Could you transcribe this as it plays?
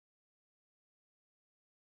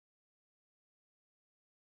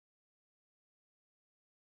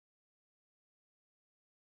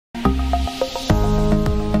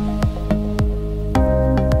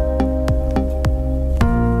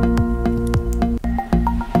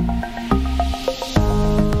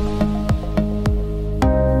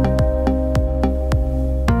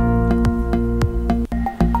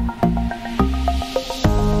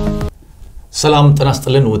ሰላም ጤና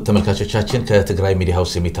ይስጥልን ውድ ተመልካቾቻችን ከትግራይ ሚዲያ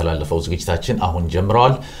ሃውስ የሚተላለፈው ዝግጅታችን አሁን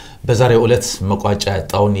ጀምሯል። በዛሬው ዕለት መቋጫ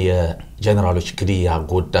ያጣውን የጀኔራሎች ግድያ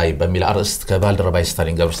ጉዳይ በሚል አርዕስት ከባልደረባይ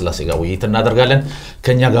ስታሊን ገብረስላሴ ጋር ውይይት እናደርጋለን።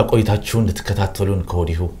 ከኛ ጋር ቆይታችሁን እንድትከታተሉን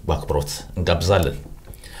ከወዲሁ በአክብሮት እንጋብዛለን።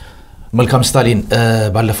 መልካም ስታሊን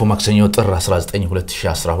ባለፈው ማክሰኞ ጥር 19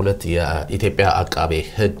 2012 የኢትዮጵያ አቃቤ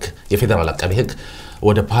ሕግ የፌደራል አቃቤ ሕግ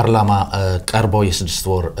ወደ ፓርላማ ቀርበው የ6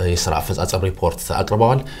 ወር የሥራ አፈጻጸም ሪፖርት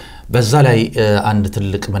አቅርበዋል። በዛ ላይ አንድ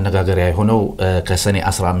ትልቅ መነጋገሪያ የሆነው ከሰኔ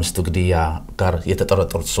 15 ግድያ ጋር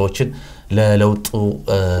የተጠረጠሩት ሰዎችን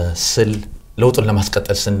ለውጡን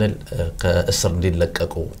ለማስቀጠል ስንል ከእስር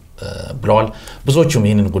እንዲለቀቁ ብለዋል። ብዙዎቹም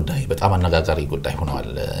ይህንን ጉዳይ በጣም አነጋጋሪ ጉዳይ ሆነዋል።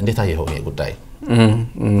 እንዴት አየኸው ይሄ ጉዳይ?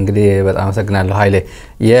 እንግዲህ በጣም አመሰግናለሁ ኃይሌ።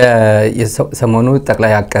 የሰሞኑ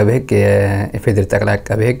ጠቅላይ አቃቤ ሕግ የፌደራል ጠቅላይ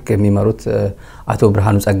አቃቤ ሕግ የሚመሩት አቶ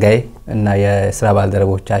ብርሃኑ ጸጋዬ እና የሥራ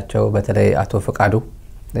ባልደረቦቻቸው በተለይ አቶ ፍቃዱ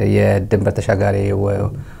የድንበር ተሻጋሪ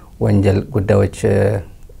ወንጀል ጉዳዮች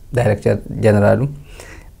ዳይሬክተር ጀነራሉ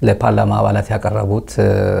ለፓርላማ አባላት ያቀረቡት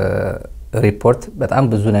ሪፖርት በጣም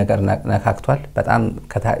ብዙ ነገር ነካክቷል። በጣም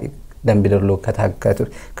ደንቢዶሎ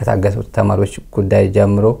ከታገቱት ተማሪዎች ጉዳይ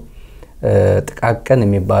ጀምሮ ጥቃቅን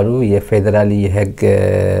የሚባሉ የፌደራል የሕግ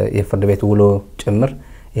የፍርድ ቤት ውሎ ጭምር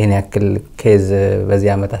ይሄን ያክል ኬዝ በዚህ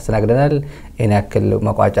አመት አስተናግደናል፣ ይሄን ያክል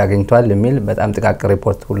መቋጫ አግኝቷል የሚል በጣም ጥቃቅን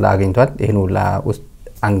ሪፖርት ሁላ አግኝቷል። ይሄን ሁላ ውስጥ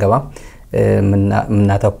አንገባ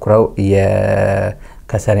ምናተኩረው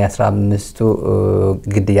ከሰኔ 15ቱ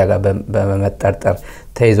ግድያ ጋር በመጠርጠር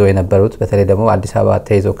ተይዘው የነበሩት በተለይ ደግሞ አዲስ አበባ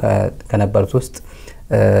ተይዘው ከነበሩት ውስጥ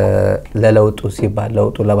ለለውጡ ሲባል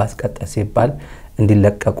ለውጡ ለማስቀጠል ሲባል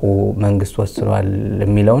እንዲለቀቁ መንግስት ወስኗል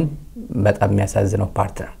የሚለውን በጣም የሚያሳዝነው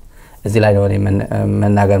ፓርት ነው። እዚህ ላይ ነው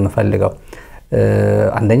መናገር መፈልገው።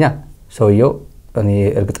 አንደኛ ሰውየው እኔ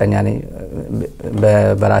እርግጠኛ ነኝ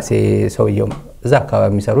በራሴ ሰውየው እዛ አካባቢ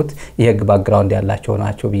የሚሰሩት የህግ ባክግራውንድ ያላቸው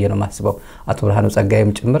ናቸው ብዬ ነው ማስበው። አቶ ብርሃኑ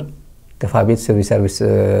ጸጋዬም ጭምር ከፋቤት ሲቪል ሰርቪስ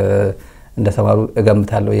እንደተማሩ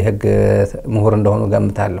እገምታለሁ፣ የህግ ምሁር እንደሆኑ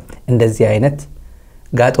እገምታለሁ። እንደዚህ አይነት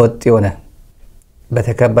ጋጥ ወጥ የሆነ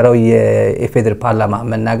በተከበረው የፌደራል ፓርላማ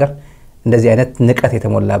መናገር እንደዚህ አይነት ንቀት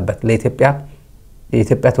የተሞላበት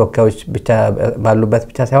የኢትዮጵያ ተወካዮች ብቻ ባሉበት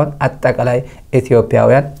ብቻ ሳይሆን አጠቃላይ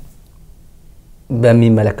ኢትዮጵያውያን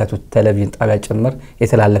በሚመለከቱት ቴሌቪዥን ጣቢያ ጭምር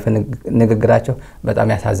የተላለፈ ንግግራቸው በጣም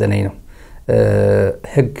ያሳዘነኝ ነው።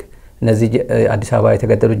 ህግ እነዚህ አዲስ አበባ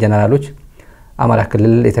የተገደሉት ጀነራሎች፣ አማራ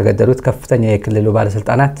ክልል የተገደሉት ከፍተኛ የክልሉ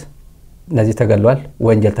ባለስልጣናት እነዚህ ተገሏል፣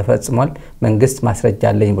 ወንጀል ተፈጽሟል፣ መንግስት ማስረጃ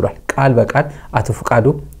አለኝ ብሏል። ቃል በቃል አቶ ፍቃዱ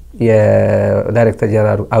የዳይሬክተር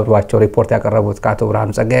ጀነራሉ አብሯቸው ሪፖርት ያቀረቡት ከአቶ ብርሃኑ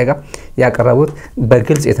ጸጋዬ ጋር ያቀረቡት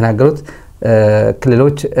በግልጽ የተናገሩት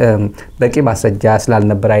ክልሎች በቂ ማስረጃ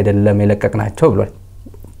ስላልነበር አይደለም የለቀቅናቸው ብሏል።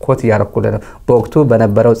 ኮት ያረኩለ በወቅቱ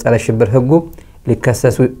በነበረው ጸረ ሽብር ህጉ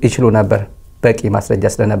ሊከሰሱ ይችሉ ነበር በቂ ማስረጃ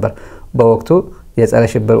ስለነበር በወቅቱ የጸረ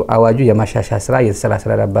ሽብር አዋጁ የማሻሻያ ስራ እየተሰራ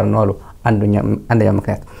ስለነበር ነው አሉ። አንደኛ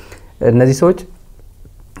ምክንያት እነዚህ ሰዎች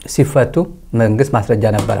ሲፈቱ መንግስት ማስረጃ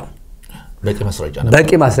ነበረው፣ በቂ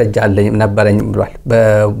ማስረጃ አለኝ ነበረኝ ብሏል።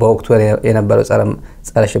 በወቅቱ የነበረው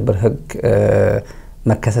ጸረ ሽብር ህግ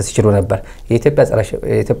መከሰስ ይችሉ ነበር።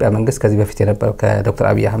 የኢትዮጵያ መንግስት ከዚህ በፊት የነበረው ከዶክተር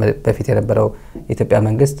አብይ አህመድ በፊት የነበረው የኢትዮጵያ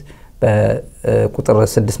መንግስት በቁጥር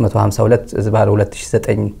 652 ዝባር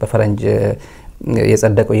 2009 በፈረንጅ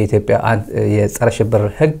የጸደቀው የኢትዮጵያ የጸረ ሽብር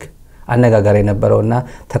ህግ አነጋጋሪ ነበርውና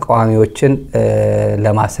ተቃዋሚዎችን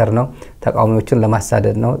ለማሰር ነው፣ ተቃዋሚዎችን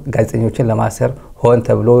ለማሳደድ ነው፣ ጋዜጠኞችን ለማሰር ሆን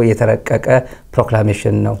ተብሎ የተረቀቀ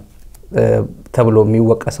ፕሮክላሜሽን ነው ተብሎ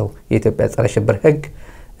የሚወቀሰው የኢትዮጵያ ጸረ ሽብር ህግ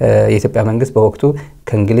የኢትዮጵያ መንግስት በወቅቱ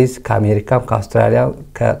ከእንግሊዝ ከአሜሪካ ከአውስትራሊያ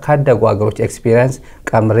ካደጉ ሀገሮች ኤክስፒሪየንስ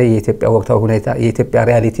ቀምሬ የኢትዮጵያ ወቅታዊ ሁኔታ የኢትዮጵያ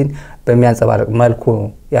ሪያሊቲን በሚያንጸባርቅ መልኩ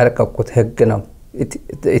ያረቀቁት ህግ ነው።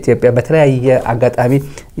 ኢትዮጵያ በተለያየ አጋጣሚ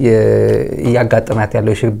ያጋጠማት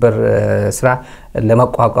ያለው ሽብር ስራ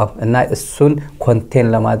ለመቋቋም እና እሱን ኮንቴን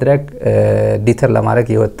ለማድረግ ዲተር ለማድረግ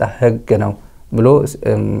የወጣ ህግ ነው ብሎ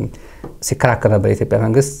ሲከራከር ነበር የኢትዮጵያ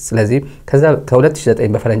መንግስት። ስለዚህ ከዛ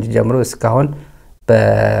ከ2009 በፈረንጅ ጀምሮ እስካሁን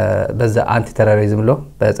በዛ አንቲ ቴሮሪዝም ሎ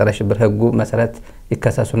በጸረ ሽብር ህጉ መሰረት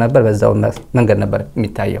ይከሰሱ ነበር። በዛው መንገድ ነበር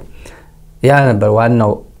የሚታየው። ያ ነበር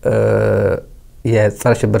ዋናው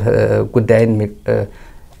የጸረ ሽብር ጉዳይን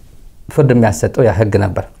ፍርድ የሚያሰጠው ያ ህግ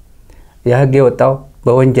ነበር። ያ ህግ የወጣው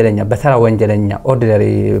በተራ ወንጀለኛ ኦርዲናሪ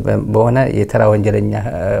በሆነ የተራ ወንጀለኛ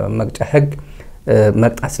መቅጫ ህግ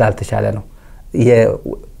መቅጣት ስላልተቻለ ነው።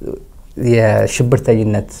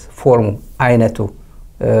 የሽብርተኝነት ፎርሙ አይነቱ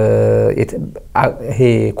ይሄ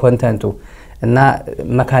ኮንተንቱ እና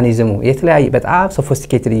ሜካኒዝሙ የተለያየ በጣም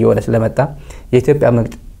ሶፊስቲኬትድ እየሆነ ስለመጣ የኢትዮጵያ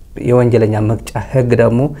የወንጀለኛ መቅጫ ህግ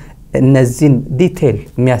ደግሞ እነዚህን ዲቴል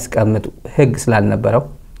የሚያስቀምጡ ህግ ስላልነበረው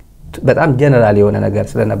በጣም ጀነራል የሆነ ነገር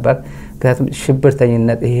ስለነበር ምክንያቱም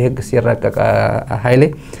ሽብርተኝነት ይሄ ህግ ሲረቀቅ ኃይሌ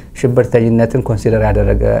ሽብርተኝነትን ኮንሲደር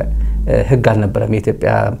ያደረገ ህግ አልነበረም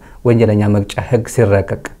የኢትዮጵያ ወንጀለኛ መቅጫ ህግ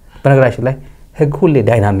ሲረቀቅ በነገራችን ላይ ህግ ሁሌ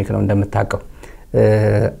ዳይናሚክ ነው እንደምታውቀው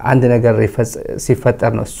አንድ ነገር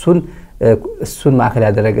ሲፈጠር ነው እሱን ማዕከል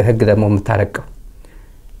ያደረገ ህግ ደግሞ የምታረቀው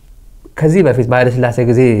ከዚህ በፊት ባለስላሴ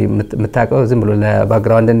ጊዜ የምታውቀው ዝም ብሎ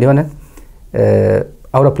ለባክግራውንድ እንዲሆነ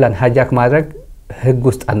አውሮፕላን ሃጃክ ማድረግ ህግ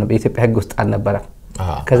ውስጥ በኢትዮጵያ ህግ ውስጥ አልነበረም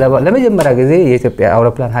ከዛ ለመጀመሪያ ጊዜ የኢትዮጵያ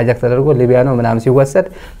አውሮፕላን ሃጃክ ተደርጎ ሊቢያ ነው ምናምን ሲወሰድ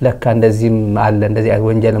ለካ እንደዚህም አለ እንደዚህ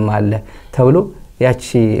ወንጀልም አለ ተብሎ ያቺ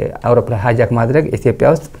አውሮፕላን ሃጃክ ማድረግ ኢትዮጵያ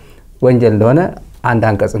ውስጥ ወንጀል እንደሆነ አንድ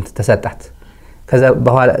አንቀጽ ተሰጣት ከዛ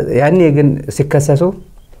በኋላ ያኔ ግን ሲከሰሱ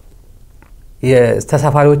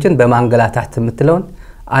የተሳፋሪዎችን በማንገላታት የምትለውን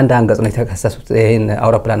አንድ አንቀጽ ነው የተከሰሱት ይሄን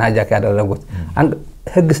አውሮፕላን ሃጃክ ያደረጉት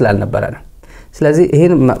ህግ ስላልነበረ ነው ስለዚህ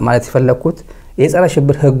ይሄን ማለት ይፈልኩት የጸረ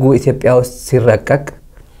ሽብር ህጉ ኢትዮጵያ ውስጥ ሲረቀቅ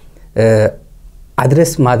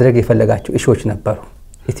አድሬስ ማድረግ የፈለጋቸው ኢሹዎች ነበሩ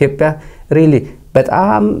ኢትዮጵያ ሪሊ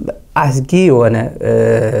በጣም አስጊ የሆነ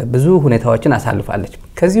ብዙ ሁኔታዎችን አሳልፋለች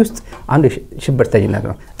ከዚህ ውስጥ አንዱ ሽብርተኝነት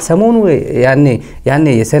ነው ሰሞኑ ያኔ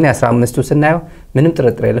የሰኔ 15ቱ ስናየው ምንም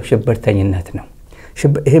ጥርጥር የለው ሽብርተኝነት ነው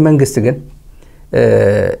ይሄ መንግስት ግን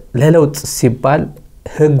ለለውጥ ሲባል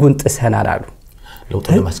ህጉን ጥሰናል አሉ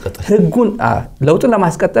ለውጡን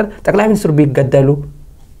ለማስቀጠል ጠቅላይ ሚኒስትሩ ቢገደሉ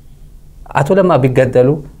አቶ ለማ ቢገደሉ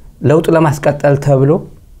ለውጡ ለማስቀጠል ተብሎ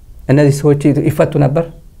እነዚህ ሰዎች ይፈቱ ነበር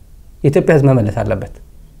ኢትዮጵያ ህዝብ መመለስ አለበት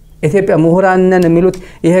ኢትዮጵያ ምሁራን ነን የሚሉት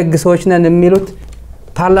የህግ ሰዎች ነን የሚሉት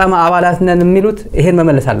ፓርላማ አባላት ነን የሚሉት ይሄን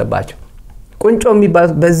መመለስ አለባቸው ቁንጮ የሚባል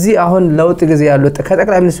በዚህ አሁን ለውጥ ጊዜ ያሉት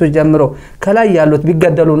ከጠቅላይ ሚኒስትሩ ጀምሮ ከላይ ያሉት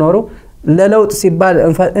ቢገደሉ ኖሮ ለለውጥ ሲባል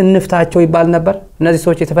እንፍታቸው ይባል ነበር እነዚህ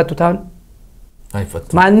ሰዎች የተፈቱት አሁን አይፈቱ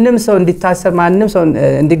ማንንም ሰው እንዲታሰር ማንንም ሰው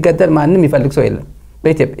እንዲገደል ማንንም ይፈልግ ሰው የለም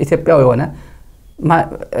በኢትዮጵያው የሆነ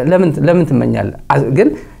ለምን ትመኛለህ ግን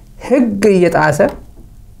ህግ እየጣሰ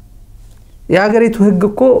የሀገሪቱ ህግ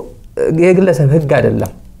እኮ የግለሰብ ህግ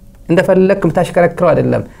አይደለም እንደፈለክ ምታሽከረክረው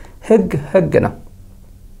አይደለም ህግ ነው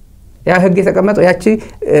ያ ህግ የተቀመጠው ያቺ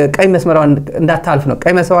ቀይ መስመራውን እንዳታልፍ ነው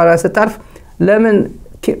ቀይ መስመራ ስታልፍ ለምን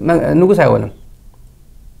ንጉስ አይሆንም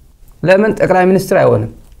ለምን ጠቅላይ ሚኒስትር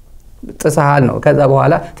አይሆንም ጥሳሃል ነው ከዛ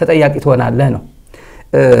በኋላ ተጠያቂ ትሆናለህ ነው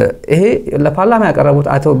ይሄ ለፓርላማ ያቀረቡት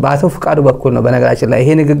በአቶ ፍቃዱ በኩል ነው በነገራችን ላይ ይሄ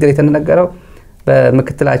ንግግር የተነገረው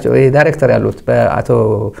በምክትላቸው ዳይሬክተር ያሉት በአቶ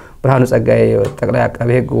ብርሃኑ ጸጋይ ጠቅላይ አቃቤ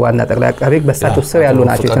ህግ ዋና ጠቅላይ አቃቤ ህግ በሳቸው ስር ያሉ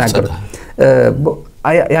ናቸው የተናገሩት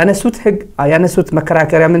ያነሱት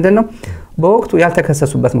መከራከሪያ ምንድነው በወቅቱ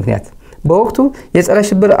ያልተከሰሱበት ምክንያት በወቅቱ የጸረ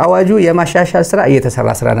ሽብር አዋጁ የማሻሻል ስራ እየተሰራ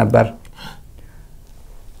ስራ ነበር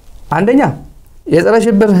አንደኛ የጸረ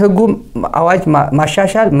ሽብር ህጉ አዋጅ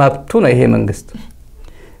ማሻሻል መብቱ ነው ይሄ መንግስት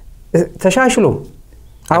ተሻሽሎ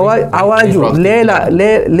አዋጁ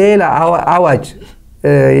ሌላ አዋጅ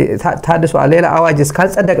ታድሶ ሌላ አዋጅ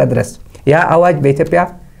እስካልጸደቀ ድረስ ያ አዋጅ በኢትዮጵያ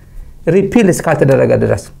ሪፒል እስካልተደረገ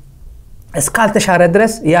ድረስ እስካልተሻረ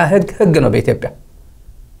ድረስ ያ ህግ ነው በኢትዮጵያ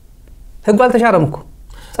ህግ አልተሻረም እኮ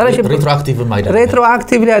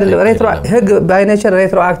ሬትሮአክቲቭሊ አይደለም ህግ ባይኔቸር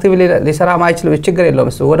ሬትሮአክቲቭሊ ሊሰራ ማይችል ችግር የለውም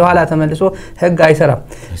እሱ ወደ ኋላ ተመልሶ ህግ አይሰራም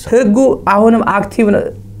ህጉ አሁንም አክቲቭ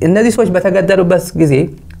እነዚህ ሰዎች በተገደሉበት ጊዜ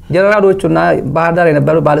ጀነራሎቹና ባህር ዳር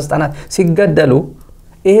የነበሩ ባለስልጣናት ሲገደሉ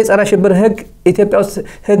ይሄ ጸረ ሽብር ህግ ኢትዮጵያ ውስጥ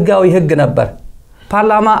ህጋዊ ህግ ነበር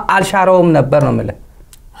ፓርላማ አልሻረውም ነበር ነው ማለት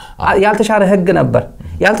ያልተሻረ ህግ ነበር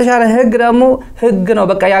ያልተሻረ ህግ ደግሞ ህግ ነው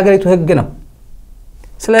በቃ የሀገሪቱ ህግ ነው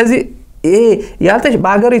ስለዚህ ይሄ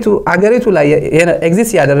አገሪቱ ላይ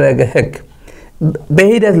ኤግዚስት ያደረገ ህግ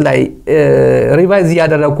በሂደት ላይ ሪቫይዝ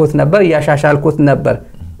ያደረኩት ነበር ያሻሻልኩት ነበር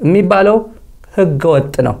የሚባለው ህግ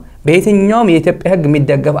ወጥ ነው በየትኛውም የኢትዮጵያ ህግ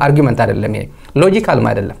የሚደገፍ አርጊመንት አይደለም ይሄ ሎጂካልም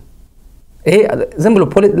አይደለም ይሄ ዝም ብሎ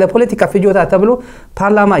ለፖለቲካ ፍጆታ ተብሎ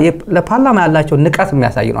ለፓርላማ ያላቸው ንቃት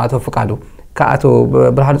የሚያሳይ ነው አቶ ፍቃዱ ከአቶ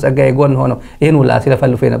ብርሃኑ ጸጋይ ጎን ሆነው ይሄን ሁላ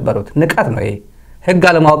ሲለፈልፉ የነበሩት ንቃት ነው ይሄ ህግ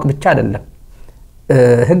አለማወቅ ብቻ አይደለም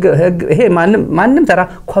ህግ ይሄ ማንንም ተራ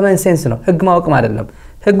ኮመን ሴንስ ነው ህግ ማወቅም አይደለም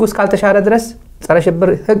ህግ ውስጥ ካልተሻረ ድረስ ጸረ ሽብር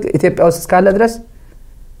ህግ ኢትዮጵያ ውስጥ እስካለ ድረስ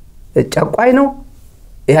ጨቋይ ነው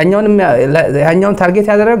ያኛውን ታርጌት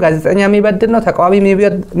ያደረገው ጋዜጠኛ የሚበድል ነው ተቃዋሚ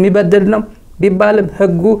የሚበድል ነው ቢባልም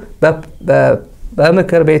ህጉ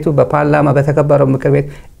በምክር ቤቱ በፓርላማ በተከበረው ምክር ቤት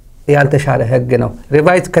ያልተሻረ ህግ ነው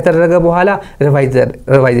ሪቫይዝ ከተደረገ በኋላ ሪቫይዝ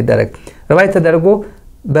ተደርጎ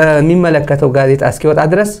በሚመለከተው ጋዜጣ እስኪወጣ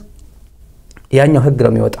ድረስ ያኛው ህግ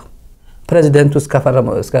ነው የሚወጣው ፕሬዝዳንቱ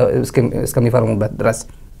እስከሚፈርሙበት ድረስ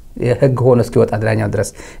የህግ ሆኖ እስኪወጣ ድረስ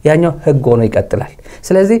ያኛው ህግ ሆኖ ይቀጥላል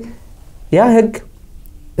ስለዚህ ያ ህግ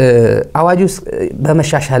አዋጁ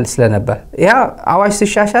በመሻሻል ስለነበር ያ አዋጅ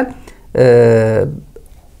ሲሻሻል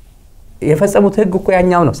የፈጸሙት ህግ እኮ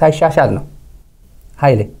ያኛው ነው ሳይሻሻል ነው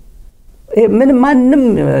ኃይሌ ምን ማንንም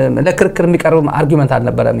ለክርክር የሚቀርብ አርጊመንት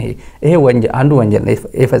አልነበረም ይሄ ወንጀል አንዱ ወንጀል ነው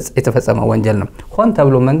የተፈጸመው ወንጀል ነው ሆን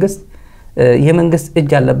ተብሎ መንግስት የመንግስት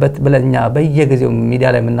እጅ ያለበት ብለኛ በየጊዜው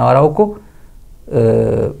ሚዲያ ላይ የምናወራው እኮ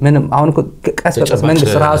ምንም አሁን ቀስ በቀስ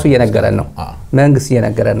መንግስት ራሱ እየነገረን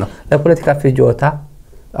ነው ለፖለቲካ ፍጆታ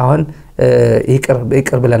አሁን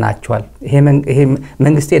ይቅር ብለናቸዋል ይሄ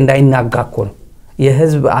መንግስቴ እንዳይናጋ እኮ ነው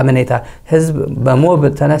የህዝብ አመኔታ ህዝብ በሞብ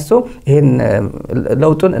ተነስቶ ይሄን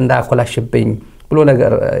ለውጡን እንዳያኮላሽብኝ ብሎ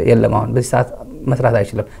ነገር የለም አሁን በዚህ ሰዓት መስራት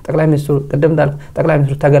አይችልም ጠቅላይ ሚኒስትሩ ቀደም እንዳልኩ ጠቅላይ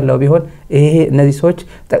ሚኒስትሩ ተገለው ቢሆን ይሄ እነዚህ ሰዎች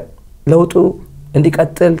ለውጡ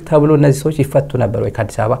እንዲቀጥል ተብሎ እነዚህ ሰዎች ይፈቱ ነበር ወይ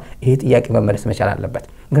ከአዲስ አበባ ይሄ ጥያቄ መመለስ መቻል አለበት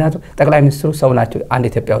ምክንያቱም ጠቅላይ ሚኒስትሩ ሰው ናቸው አንድ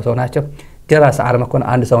ኢትዮጵያዊ ሰው ናቸው ጀነራል ሰዓረ መኮንን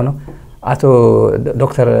አንድ ሰው ነው አቶ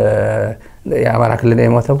ዶክተር የአማራ ክልል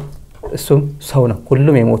የሞተው እሱም ሰው ነው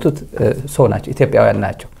ሁሉም የሞቱት ሰው ናቸው ኢትዮጵያውያን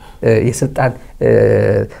ናቸው የስልጣን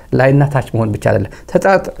ላይና ታች መሆን ብቻ አይደለም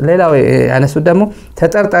ሌላው ያነሱት ደግሞ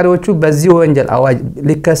ተጠርጣሪዎቹ በዚህ ወንጀል አዋጅ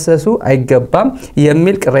ሊከሰሱ አይገባም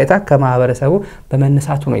የሚል ቅሬታ ከማህበረሰቡ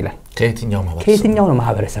በመነሳቱ ነው ይላል ከየትኛው ነው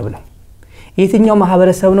ማህበረሰብ ነው የትኛው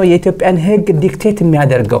ማህበረሰብ ነው የኢትዮጵያን ህግ ዲክቴት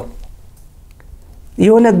የሚያደርገው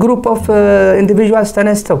የሆነ ግሩፕ ኦፍ ኢንዲቪጁዋልስ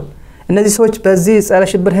ተነስተው እነዚህ ሰዎች በዚህ ጸረ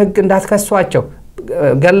ሽብር ህግ እንዳትከሷቸው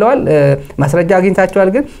ገለዋል ማስረጃ አግኝታቸዋል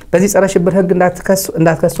ግን በዚህ ጸረ ሽብር ህግ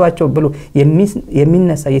እንዳትከሷቸው ብሎ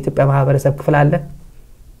የሚነሳ የኢትዮጵያ ማህበረሰብ ክፍል አለ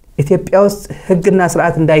ኢትዮጵያ ውስጥ ህግና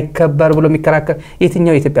ስርዓት እንዳይከበር ብሎ የሚከራከር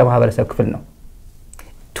የትኛው የኢትዮጵያ ማህበረሰብ ክፍል ነው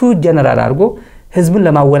ቱ ጀነራል አድርጎ ህዝብን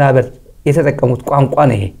ለማወናበድ የተጠቀሙት ቋንቋ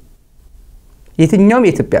ነው ይሄ የትኛውም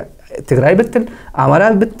የኢትዮጵያ ትግራይ ብትል አማራ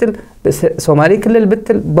ብትል ሶማሌ ክልል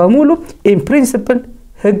ብትል በሙሉ ኢን ፕሪንሲፕል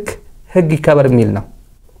ህግ ይከበር የሚል ነው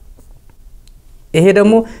ይሄ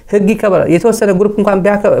ደግሞ ህግ ይከበር የተወሰነ ግሩፕ እንኳን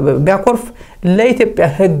ቢያኮርፍ ለኢትዮጵያ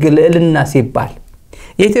ህግ ልዕልና ሲባል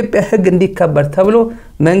የኢትዮጵያ ህግ እንዲከበር ተብሎ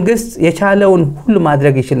መንግስት የቻለውን ሁሉ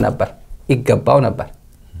ማድረግ ይችል ነበር ይገባው ነበር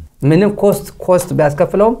ምንም ኮስት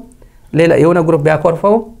ቢያስከፍለው ሌላ የሆነ ግሩፕ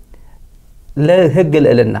ቢያኮርፈው ለህግ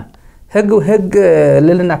ልዕልና ህግ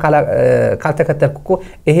ልዕልና ካልተከተልኩ እኮ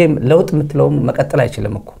ይሄም ለውጥ ምትለው መቀጠል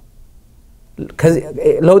አይችልም እኮ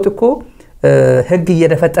ለውጥ እኮ ህግ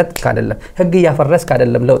እየደፈጠጥክ አይደለም ህግ እያፈረስክ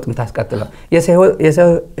አይደለም ለውጥ ምታስቀጥለው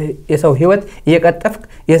የሰው ህይወት እየቀጠፍክ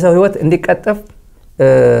የሰው ህይወት እንዲቀጠፍ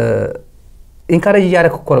ኢንካሬጅ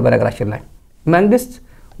ያደረክ እኮ ነው በነገራችን ላይ መንግስት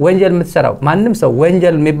ወንጀል ምትሰራው ማንንም ሰው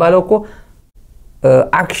ወንጀል የሚባለው እኮ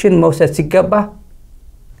አክሽን መውሰድ ሲገባ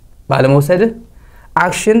ባለመውሰድ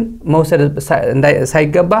አክሽን መውሰድ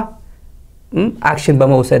ሳይገባ አክሽን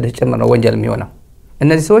በመውሰድ ጭምር ነው ወንጀል የሚሆነው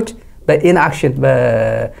እነዚህ ሰዎች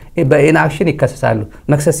በኢንአክሽን ይከሰሳሉ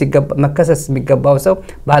መከሰስ የሚገባው ሰው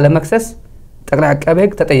ባለ መክሰስ ጠቅላይ አቃቤ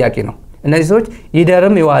ህግ ተጠያቂ ነው እነዚህ ሰዎች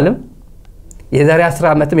ይደርም ይዋልም የዛሬ 10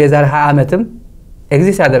 አመትም የዛሬ 20 አመትም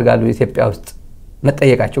ኤግዚስት ያደርጋሉ ኢትዮጵያ ውስጥ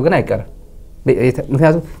መጠየቃቸው ግን አይቀርም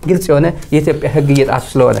ምክንያቱም ግልጽ የሆነ የኢትዮጵያ ህግ እየጣሱ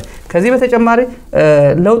ስለሆነ ከዚህ በተጨማሪ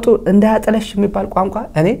ለውጡ እንዳያጠለሽ የሚባል ቋንቋ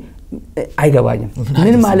እኔ አይገባኝም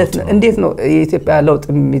ምን ማለት ነው እንዴት ነው የኢትዮጵያ ለውጥ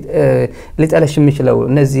ሊጠለሽ የሚችለው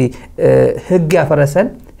እነዚህ ህግ ያፈረሰን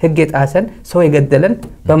ህግ የጣሰን ሰው የገደለን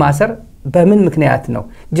በማሰር በምን ምክንያት ነው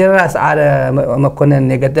ጀነራል ሰዓረ መኮንን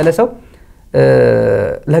የገደለ ሰው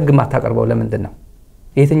ለህግ ማታቀርበው ለምንድን ነው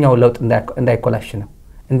የትኛው ለውጥ እንዳይኮላሽ ነው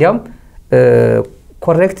እንዲያውም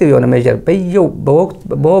ኮሬክቲቭ የሆነ ሜጀር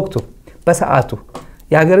በወቅቱ በሰዓቱ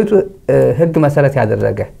የሀገሪቱ ህግ መሰረት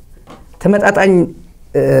ያደረገ ተመጣጣኝ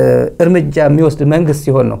እርምጃ የሚወስድ መንግስት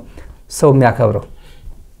ሲሆን ነው ሰው የሚያከብረው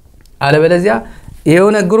አለበለዚያ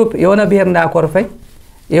የሆነ ግሩፕ የሆነ ብሔር እንዳያኮርፈኝ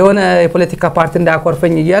የሆነ የፖለቲካ ፓርቲ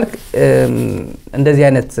እንዳያኮርፈኝ ይያልክ እንደዚህ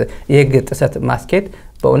አይነት የህግ ጥሰት ማስኬድ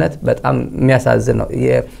በእውነት በጣም የሚያሳዝን ነው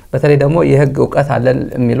በተለይ ደግሞ የህግ ዕውቀት አለን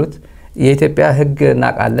የሚሉት የኢትዮጵያ ህግ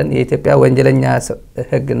እናቃለን የኢትዮጵያ ወንጀለኛ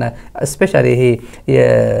ህግና ስፔሻሊ ይሄ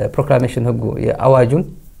የፕሮክላሜሽን ህጉ የአዋጁን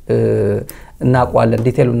እናቋለን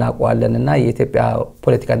ዲቴሉ እናቋለንና የኢትዮጵያ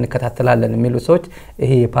ፖለቲካ እንከታተላለን የሚሉ ሰዎች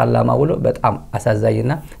ይሄ ፓርላማ ውሎ በጣም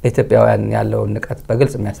አሳዛኝና ለኢትዮጵያውያን ያለው ንቀት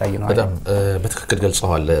በግልጽ የሚያሳይ ነው በጣም በትክክል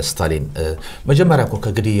ገልጸዋል ስታሊን መጀመሪያ እኮ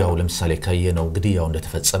ከግድያው ለምሳሌ ካየነው ግድያው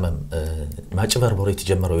እንደተፈጸመ ማጭበርበሩ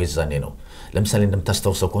የተጀመረው የዛኔ ነው ለምሳሌ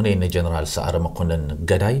እንደምታስተውሰው ከሆነ የነ ጀነራል ሰዓረ መኮንን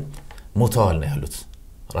ገዳይ ሞተዋል ነው ያሉት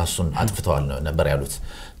ራሱን አጥፍተዋል ነበር ያሉት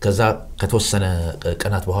ከዛ ከተወሰነ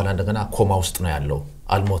ቀናት በኋላ እንደገና ኮማ ውስጥ ነው ያለው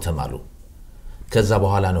አልሞተም አሉ ከዛ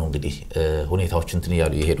በኋላ ነው እንግዲህ ሁኔታዎች እንትን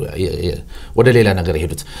ያሉ ይሄዱ ወደ ሌላ ነገር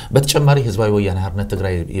ይሄዱት በተጨማሪ ህዝባዊ ወያነ ሓርነት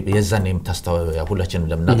ትግራይ የዛን የምታስተዋያ ሁላችንም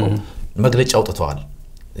ለምናቀው መግለጫ አውጥተዋል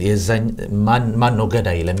የዛን ማን ነው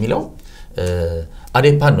ገዳይ ለሚለው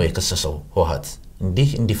አዴፓን ነው የከሰሰው ህወሓት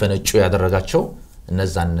እንዲፈነጩ ያደረጋቸው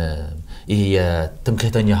እነዛን ይሄ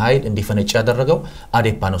የትምክህተኛ ኃይል እንዲፈነጭ ያደረገው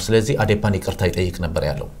አዴፓ ነው ስለዚህ አዴፓን ይቅርታ ይጠይቅ ነበር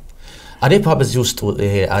ያለው አዴፓ በዚህ ውስጥ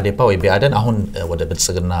ይሄ አዴፓ ወይ ቢያደን አሁን ወደ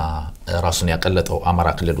ብልጽግና ራሱን ያቀለጠው አማራ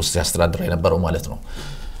ክልል ውስጥ ያስተዳድር የነበረው ማለት ነው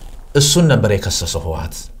እሱን ነበር የከሰሰው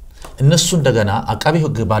ህወሓት እነሱ እንደገና አቃቤ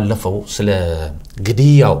ህግ ባለፈው ስለ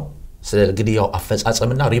ግድያው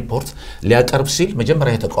አፈጻጸምና ሪፖርት ሊያቀርብ ሲል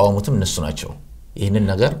መጀመሪያ የተቃወሙትም እነሱ ናቸው ይህንን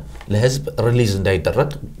ነገር ለህዝብ ሪሊዝ እንዳይደረግ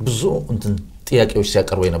ብዙ ጥያቄዎች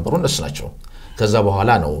ሲያቀርቡ የነበሩ እነሱ ናቸው ከዛ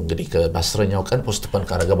በኋላ ነው እንግዲህ በ10ኛው ቀን ፖስትፖን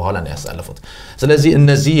ካረገ በኋላ ነው ያሳለፉት ስለዚህ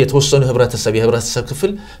እነዚህ የተወሰኑ የህብረተሰብ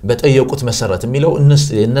ክፍል በጠየቁት መሰረት የሚለው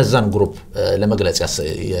እነዛን ግሩፕ ለመግለጽ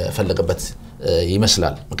የፈለገበት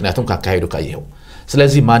ይመስላል ምክንያቱም ካካሄዱ ካየው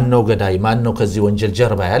ስለዚህ ማን ነው ገዳይ ማን ነው ከዚህ ወንጀል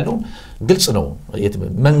ጀርባ ያለው ግልጽ ነው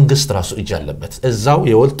መንግስት ራሱ እጅ አለበት እዛው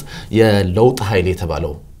የለውጥ ኃይል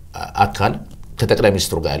የተባለው አካል ከጠቅላይ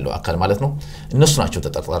ሚኒስትሩ ጋር ያለው አካል ማለት ነው እነሱ ናቸው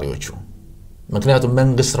ተጠርጣሪዎቹ ምክንያቱም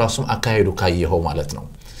መንግስት ራሱም አካሄዱ ካየው ማለት ነው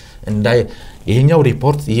ይሄኛው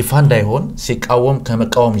ሪፖርት ይፋ እንዳይሆን ሲቃወም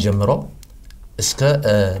ከመቃወም ጀምሮ እስከ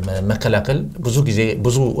መከላከል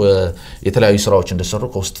ብዙ የተለያዩ ስራዎች እንደሰሩ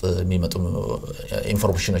ከውስጥ የሚመጡ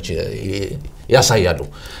ኢንፎርሜሽኖች ያሳያሉ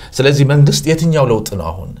ስለዚህ መንግስት የትኛው ለውጥ ነው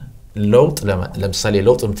አሁን ለውጥ ለምሳሌ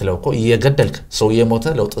ለውጥ ምትለው እኮ የገደልክ ሰው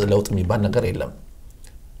የሞተ ለውጥ የሚባል ነገር የለም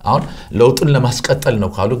አሁን ለውጡን ለማስቀጠል ነው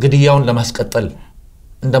ካሉ ግድያውን ለማስቀጠል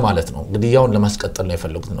እንደማለት ነው ግድያውን ለማስቀጠል ነው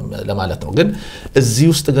የፈለጉት ለማለት ነው ግን እዚህ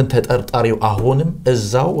ውስጥ ግን ተጠርጣሪው አሁንም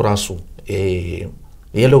እዛው ራሱ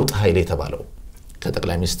የለውጥ ኃይል የተባለው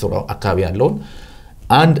ከጠቅላይ ሚኒስትሩ አካባቢ ያለው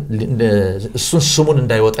አንድ እሱን ስሙን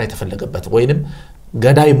እንዳይወጣ የተፈለገበት ወይንም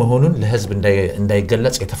ገዳይ መሆኑን ለህዝብ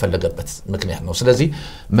እንዳይገለጽ የተፈለገበት ምክንያት ነው ስለዚህ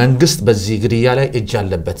መንግስት በዚህ ግድያ ላይ እጅ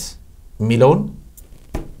አለበት የሚለውን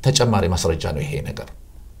ተጨማሪ ማስረጃ ነው ይሄ ነገር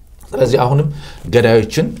ስለዚህ አሁንም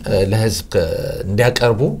ገዳዮችን ለህዝብ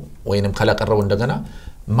እንዲያቀርቡ ወይንም ካላቀረቡ እንደገና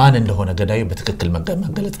ማን እንደሆነ ገዳዩ በትክክል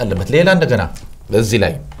መገለጽ አለበት ሌላ እንደገና በዚህ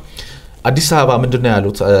ላይ አዲስ አበባ ምንድነው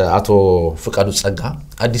ያሉት አቶ ፍቃዱ ጸጋ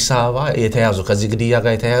አዲስ አበባ የተያዙ ከዚህ ግድያ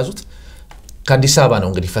ጋር የተያዙት ከአዲስ አበባ ነው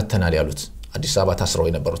እንግዲህ ፈተናል ያሉት አዲስ አበባ ታስረው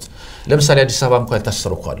የነበሩት ለምሳሌ አዲስ አበባ እንኳን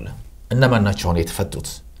ያታሰሩ አለ እነማን ናቸው ሆነ የተፈቱት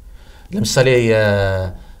ለምሳሌ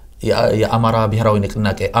የአማራ ብሔራዊ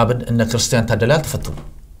ንቅናቄ አብን እነ ክርስቲያን ታደለ አልተፈቱም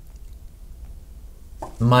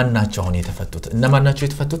ማን ናቸው ሆነ የተፈቱት እነማን ናቸው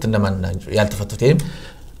የተፈቱት እነማን ናቸው ያልተፈቱት ይሄም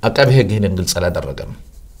አቃቤ ህግ ይሄንን ግልጽ አላደረገም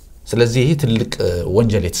ስለዚህ ይሄ ትልቅ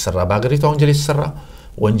ወንጀል የተሰራ በአገሪቷ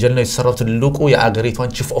ወንጀል ነው የተሰራው ትልቁ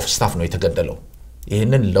የአገሪቷን ቺፍ ኦፍ ስታፍ ነው የተገደለው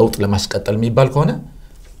ይሄንን ለውጥ ለማስቀጠል የሚባል ከሆነ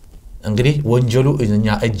እንግዲህ ወንጀሉ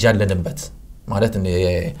እኛ እጅ ያለንበት ማለት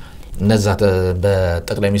እነዛ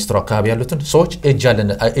በጠቅላይ ሚኒስትሩ አካባቢ ያሉትን ሰዎች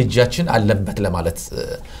እጃችን አለበት ለማለት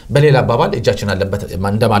በሌላ አባባል እጃችን አለበት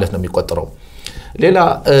እንደማለት ነው የሚቆጠረው ሌላ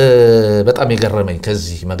በጣም የገረመኝ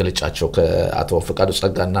ከዚህ መግለጫቸው ከአቶ ፍቃዱ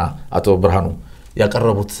ጸጋና አቶ ብርሃኑ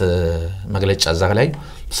ያቀረቡት መግለጫ እዛ ላይ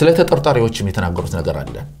ስለ ተጠርጣሪዎችም የተናገሩት ነገር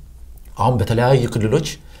አለ አሁን በተለያዩ ክልሎች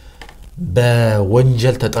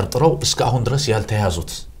በወንጀል ተጠርጥረው እስከ አሁን ድረስ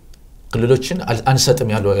ያልተያዙት ክልሎችን አንሰጥም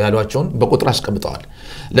ያሏቸውን በቁጥር አስቀምጠዋል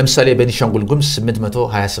ለምሳሌ በቤኒሻንጉል ጉሙዝ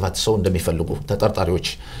 827 ሰው እንደሚፈልጉ ተጠርጣሪዎች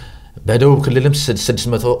በደቡብ ክልልም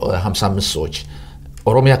 655 ሰዎች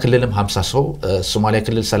ኦሮሚያ ክልልም 50 ሰው ሶማሊያ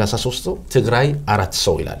ክልል 33 ሰው ትግራይ 4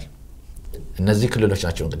 ሰው ይላል እነዚህ ክልሎች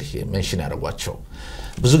ናቸው እንግዲህ ሜንሽን ያደርጓቸው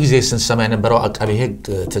ብዙ ጊዜ ስንሰማ የነበረው አቃቤ ህግ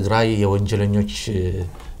ትግራይ የወንጀለኞች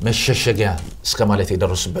መሸሸጊያ እስከ ማለት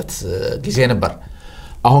የደረሱበት ጊዜ ነበር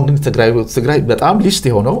አሁን ግን ትግራይ በጣም ሊስት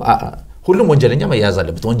የሆነው ሁሉም ወንጀለኛ መያዝ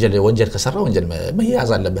አለበት ወንጀል ከሰራ ወንጀል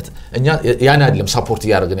መያዝ አለበት እኛ ያን አይደለም ሰፖርት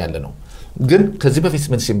ያደርገን ያለ ነው ግን ከዚህ በፊት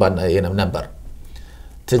ምን ሲባል ነበር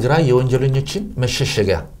ትግራይ የወንጀለኞችን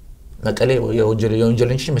መሸሸጊያ መቀሌ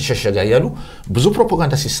የወንጀለኞችን መሸሸጊያ ያሉ ብዙ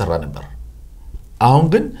ፕሮፓጋንዳ ሲሰራ ነበር አሁን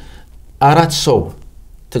ግን 4 ሰው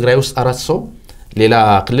ትግራይ ውስጥ 4 ሰው ሌላ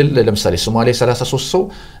ክልል ለምሳሌ ሶማሊያ 33 ሰው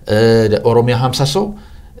ኦሮሚያ 50 ሰው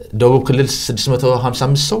ደቡብ ክልል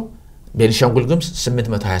 655 ሰው ቤኒሻንጉል ጉሙዝ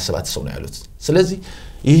 827 ሰው ነው ያሉት ስለዚህ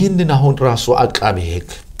ይህንን አሁን ራሱ አቃቤ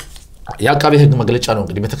ህግ መግለጫ ነው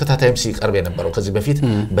እንግዲህ በተከታታይም ሲቀርብ የነበረው ከዚህ በፊት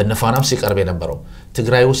በነፋናም ሲቀርብ የነበረው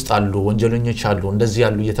ትግራይ ውስጥ አሉ ወንጀለኞች አሉ እንደዚህ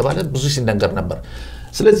ያሉ እየተባለ ብዙ ሲነገር ነበር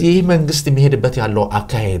ስለዚህ ይህ መንግስት የሚሄድበት ያለው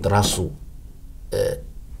አካሄድ ራሱ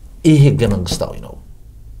ይሄ ህገ መንግስታዊ ነው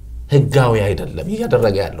ህጋዊ አይደለም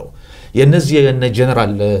ያደረገ ያለው የነዚህ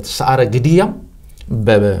የጀነራል ሰዓረ ግድያም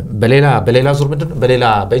በሌላ ዙር ምንድነው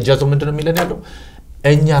በእጃ ዙር ምንድነው የሚለን ያለው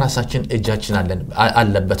እኛ ራሳችን እጃችን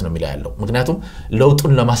አለበት ነው የሚለው ያለው ምክንያቱም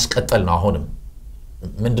ለውጡን ለማስቀጠል ነው አሁንም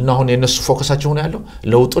ምንድነው አሁን የነሱ ፎከሳቸው ነው ያለው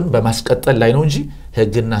ለውጡን በማስቀጠል ላይ ነው እንጂ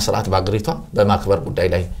ህግና ስርዓት ባገሪቷ በማክበር ጉዳይ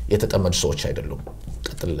ላይ የተጠመዱ ሰዎች አይደሉም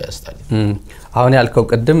ቀጥል ያስታል አሁን ያልከው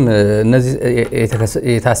ቅድም እነዚህ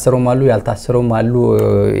የታሰሩም አሉ ያልታሰሩም አሉ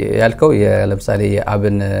ያልከው ለምሳሌ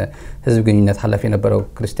የአብን ህዝብ ግንኙነት ኃላፊ የነበረው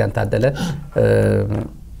ክርስቲያን ታደለ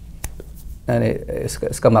እኔ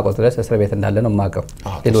እስከማቆጥ ድረስ እስር ቤት እንዳለ ነው ማቀው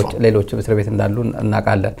ሌሎች እስር ቤት እንዳሉ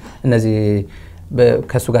እናቃለን እነዚህ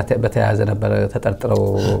ከሱ ጋር በተያያዘ ነበር ተጠርጥረው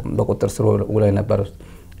በቁጥር ስር ውለው የነበረው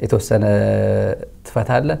የተወሰነ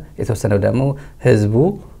ተፈታለ የተወሰነው ደግሞ ህዝቡ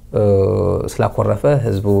ስላቆረፈ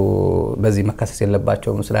ህዝቡ በዚህ መከሰስ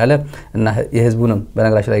የለባቸውም ስላለ እና የህዝቡንም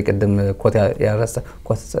በነገራችን ላይ ቅድም ኮት ያረሰ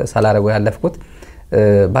ኮት ሳላረገው ያለፍኩት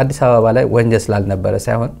በአዲስ አበባ ላይ ወንጀል ስላልነበረ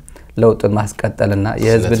ሳይሆን ለውጥን ማስቀጠልና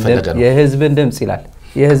የህዝብን ድምጽ ይላል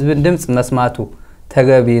የህዝብን ድምጽ መስማቱ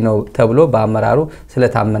ተገቢ ነው ተብሎ በአመራሩ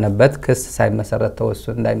ስለታመነበት ክስ ሳይመሰረት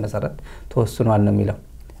እንዳይመሰረት ተወስኗል ነው የሚለው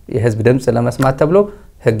የህዝብ ድምጽ ለመስማት ተብሎ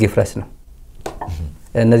ህግ ይፍረስ ነው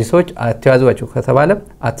እነዚህ ሰዎች አትያዙዋቸው ከተባለ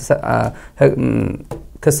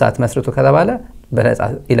ክስ አትመስርቱ ከተባለ በነፃ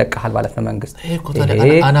ይለቀሃል ማለት ነው መንግስት ይሄ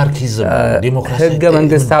አናርኪዝም ዲሞክራሲ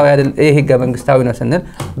ህገ መንግስታዊ ነው ስንል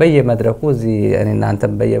በየመድረኩ እዚህ እኔና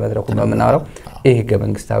አንተም በየመድረኩ በመናወራው ይሄ ህገ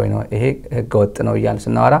መንግስታዊ ነው ይሄ ህገ ወጥ ነው ይያል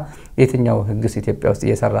ስናወራ የትኛው ህግስ ኢትዮጵያ ውስጥ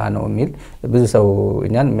እየሰራ ነው የሚል ብዙ ሰው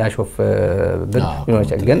እኛን የሚያሾፍ ቢኖር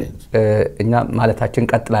ግን እኛ ማለታችን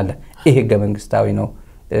ቀጥላለን ይሄ ህገ መንግስታዊ ነው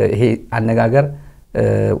ይሄ አነጋገር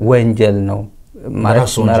ወንጀል ነው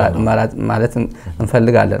ማለት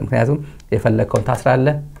እንፈልጋለን ምክንያቱም የፈለከውን ታስራለ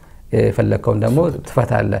የፈለከውን ደግሞ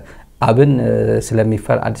ትፈታለ አብን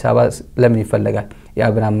ስለሚፈር አዲስ አበባ ለምን ይፈልጋል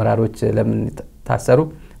የአብን አመራሮች ለምን ታሰሩ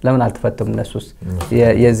ለምን አልተፈተሙ እነሱስ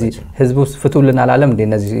የዚህ ህዝቡስ ፍቱልን አላለም እንደ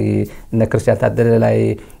እነዚህ እነ ክርስቲያን ታደለ ላይ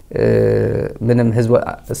ምንም ህዝብ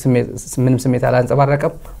ስሜት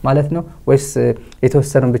አላንጸባረቀም ማለት ነው ወይስ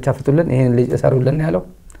የተወሰነውን ብቻ ፍቱልን ይሄን ልጅ እሰሩልን ያለው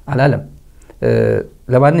አላለም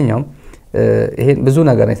ለማንኛውም ይሄን ብዙ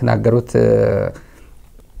ነገር የተናገሩት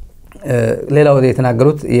ሌላው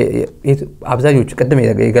የተናገሩት አብዛኞቹ ቀደም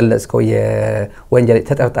የገለጽከው የወንጀል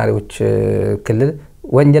ተጠርጣሪዎች ክልል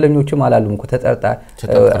ወንጀለኞችም አላሉም እኮ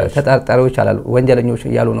ተጠርጣሪዎች አላሉ ወንጀለኞች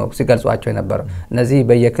ያሉ ነው ሲገልጿቸው የነበረው እነዚህ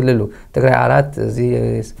በየክልሉ ትግራይ 4 እዚህ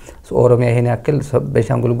ኦሮሚያ ይሄን ያክል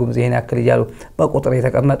በሻንጉል ጉሙዝ ይሄን ያክል ይያሉ በቁጥር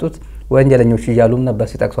የተቀመጡት ወንጀለኞች ይያሉም ነበር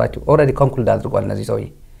ሲጠቅሷቸው ኦሬዲ ኮንክሉድ አድርጓል እነዚህ ሰውዬ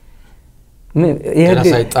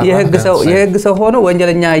የህግ ሰው ሆኖ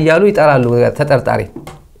ወንጀለኛ ይያሉ ይጣራሉ ተጠርጣሪ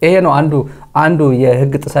ይሄ ነው አንዱ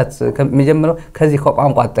የህግ ጥሰት ከመጀመሪያው ከዚህ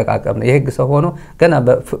ከቋንቋ አጠቃቀም ነው የህግ ሰው ሆኖ ገና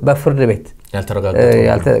በፍርድ ቤት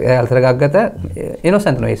ያልተረጋገጠ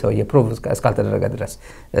ኢኖሰንት ነው ይሰው የፕሩቭ እስካልተደረገ ድረስ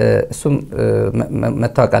እሱም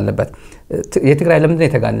መታወቅ አለበት የትግራይ ለምንድን ነው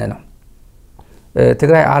የተጋነነው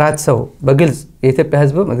ትግራይ 4 ሰው በግልጽ የኢትዮጵያ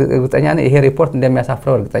ህዝብ እርግጠኛ ነኝ ይሄ ሪፖርት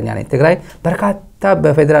እንደሚያሳፍረው እርግጠኛ ነኝ ትግራይ በርካታ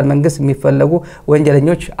በፌደራል መንግስት የሚፈልጉ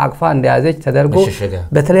ወንጀለኞች አቅፋ እንደያዘች ተደርጎ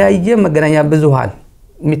በተለያየ መገናኛ ብዙሃን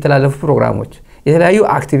የሚተላለፉ ፕሮግራሞች የተለያዩ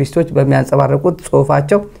አክቲቪስቶች በሚያንጸባርቁት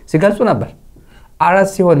ጽሁፋቸው ሲገልጹ ነበር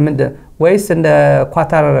 4 ሲሆን ምንድነው ወይስ እንደ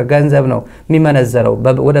ኳታር ገንዘብ ነው የሚመነዘረው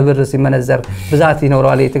ወደ ብር ሲመነዘር ብዛት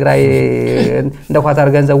ይኖራል የትግራይ እንደ ኳታር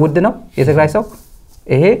ገንዘብ ውድ ነው የትግራይ ሰው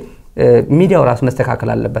ይሄ ሚዲያው ራስ መስተካከል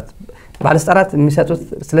አለበት ባለስልጣናት የሚሰጡት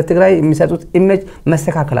ስለ ትግራይ የሚሰጡት ኢሜጅ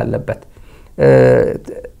መስተካከል አለበት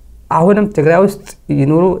አሁንም ትግራይ ውስጥ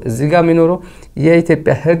ይኖሩ እዚህ ጋር የሚኖሩ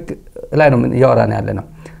የኢትዮጵያ ህግ ላይ ነው ያወራን ያለ ነው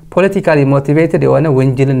ፖለቲካሊ ሞቲቬትድ የሆነ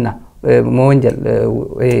ወንጀልና መወንጀል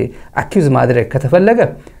አኪዩዝ ማድረግ ከተፈለገ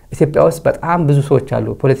ኢትዮጵያ ውስጥ በጣም ብዙ ሰዎች አሉ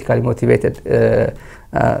ፖለቲካሊ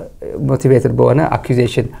ሞቲቬትድ በሆነ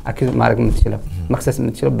አኪዩዜሽን አኪዩዝ ማድረግ የምትችለው መክሰስ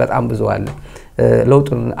የምትችለው በጣም ብዙ አለ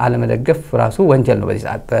ለውጡን አለመደገፍ ራሱ ወንጀል ነው በዚህ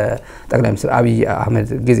ሰዓት ጠቅላይ ሚኒስትር አብይ አህመድ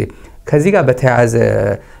ጊዜ ከዚህ ጋር በተያያዘ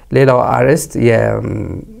ሌላው አርስት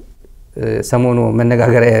የሰሞኑ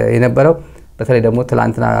መነጋገሪያ የነበረው በተለይ ደግሞ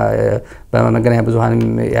ትላንትና በመገናኛ ብዙሃንም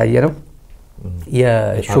ያየነው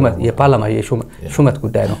የፓርላማ የሹመት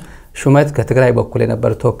ጉዳይ ነው ሹመት ከትግራይ በኩል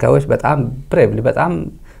የነበሩ ተወካዮች በጣም ብሬቭሊ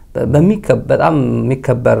በጣም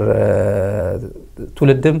የሚከበር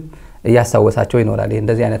ትውልድም ያሳወሳቸው ይኖራል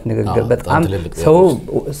እንደዚህ አይነት ንግግር በጣም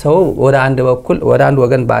ሰው ወደ አንድ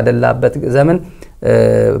ወገን ባደላበት ዘመን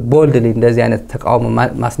ቦልድሊ እንደዚህ አይነት ተቃውሞ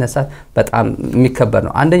ማስነሳት በጣም የሚከበር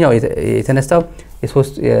ነው አንደኛው የተነሳው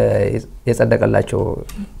የጸደቀላቸው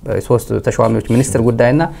ሶስት ተሿሚዎች ሚኒስትር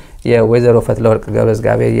ጉዳይና የወይዘሮ ፈትለወርቅ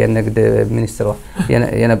ገብረዝጋቤ የንግድ ሚኒስትሯ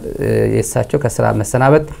የሳቸው ከስራ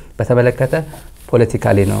መሰናበት በተመለከተ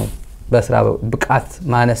ፖለቲካሊ ነው በስራ ብቃት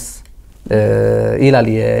ማነስ ይላል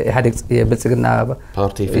የኢህአዴግ የብልጽግና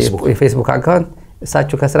ፓርቲ ፌስቡክ አካውንት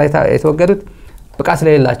እሳቸው ከስራ የተወገዱት ብቃት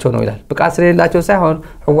ስለሌላቸው ነው ይላል ብቃት ስለሌላቸው ሳይሆን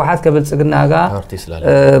ህወሓት ከብልጽግና ጋር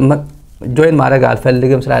ጆይን ማድረግ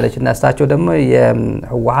አልፈልግም ስላለችና እሳቸው ደግሞ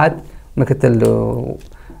የህወሓት ምክትል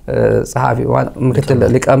ጸሐፊ ምክትል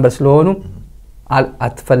ሊቀመንበር ስለሆኑ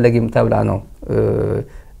አትፈልጊም ተብላ ነው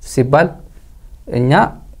ሲባል እኛ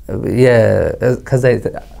ከዛ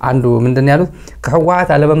አንዱ ምንድነው ያሉት ከህወሓት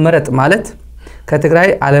አለመመረጥ ማለት ከትግራይ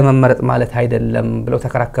አለመመረጥ ማለት አይደለም ብለው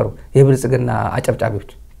ተከራከሩ የብልጽግና አጨብጫቢዎች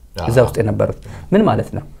እዛ ውስጥ የነበሩት ምን ማለት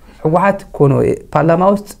ነው ህወሓት ኮኖ ፓርላማ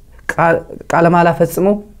ውስጥ ቃለ መሃላ ፈጽሞ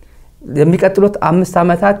የሚቀጥሉት 5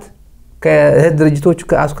 ዓመታት ከህድ ድርጅቶች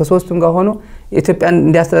ከሶስቱም ጋር ሆኖ ኢትዮጵያን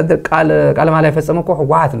እንዲያስተዳድር ቃለ መሃላ የፈጸመው እኮ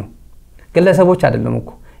ህወሓት ነው ግለሰቦች አይደለም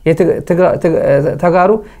እኮ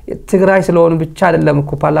ተጋሩ ትግራይ ስለሆኑ ብቻ አይደለም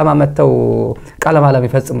እኮ ፓርላማ መተው ቃለ መሃላ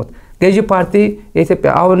የሚፈጽሙት ገዢ ፓርቲ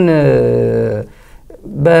የኢትዮጵያ አሁን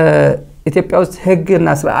በኢትዮጵያ ውስጥ ህግና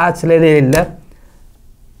ስርዓት ስለሌለ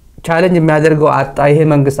ቻሌንጅ የሚያደርገው አጣ ይሄ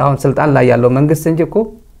መንግስት አሁን ስልጣን ላይ ያለው መንግስት እንጂ እኮ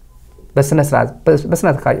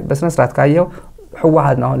በስነ ስርዓት ካየው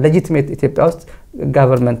ህወሓት ነው ሌጂቲሜት ኢትዮጵያ ውስጥ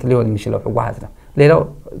ጋቨርንመንት ሊሆን የሚችለው ህወሓት ነው ሌላው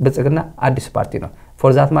ብልጽግና አዲስ ፓርቲ ነው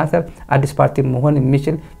ፎር ዛት ማተር አዲስ ፓርቲ መሆን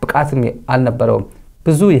የሚችል ብቃትም አልነበረውም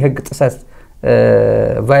ብዙ የህግ ጥሰት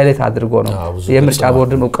ቫዮሌት አድርጎ ነው የምርጫ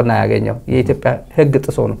ቦርድም እውቅና ያገኘው የኢትዮጵያ ህግ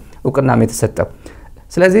ጥሶ ነው እውቅናም የተሰጠው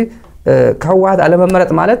ስለዚህ ከህወሓት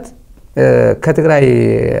አለመመረጥ ማለት ከትግራይ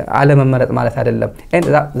አለመመረጥ ማለት አይደለም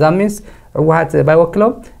that means ህወሓት ባይወክለው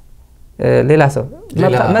ሌላ ሰው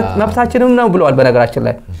መብታችንም ነው ብለዋል በነገራችን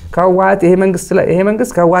ላይ ከህወሓት ይሄ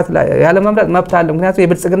መንግስት ከህወሓት ያለመመረጥ መብት አለው ምክንያቱም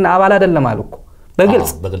የብልጽግና አባል አይደለም አልኩ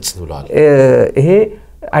በግልጽ ብለዋል ይሄ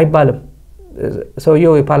አይባልም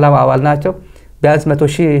ሰውየው የፓርላማ አባል ናቸው ቢያንስ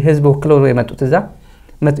 100,000 ህዝብ ወክለው ነው የመጡት እዛ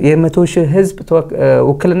የ100,000 ህዝብ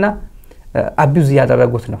ወክልና አቢዩዝ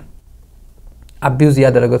ያደረጉት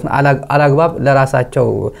ነው አላግባብ ለራሳቸው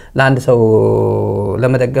ለአንድ ሰው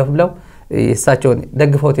ለመደገፍ ብለው እሳቸውን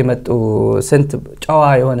ደግፈውት የመጡ ስንት ጨዋ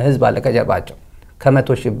የሆነ ህዝብ አለ ከጀርባቸው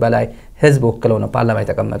ከ100,000 በላይ ህዝብ ወክለው ነው ፓርላማ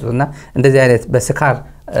የተቀመጡትና እንደዚህ አይነት በስካር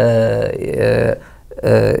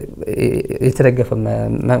የተደገፈ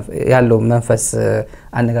ያለው መንፈስ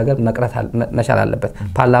አነጋገር መቅረት መቻል አለበት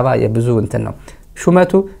ፓርላማ የብዙ እንትን ነው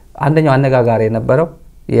ሹመቱ አንደኛው አነጋጋሪ የነበረው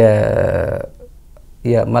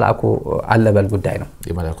የመላኩ አለበል ጉዳይ ነው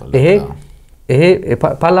ይሄ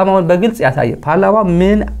ፓርላማውን በግልጽ ያሳየ ፓርላማ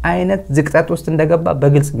ምን አይነት ዝቅጠት ውስጥ እንደገባ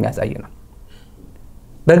በግልጽ የሚያሳይ ነው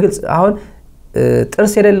በግልጽ አሁን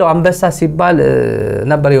ጥርስ የሌለው አንበሳ ሲባል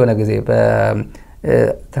ነበር የሆነ ጊዜ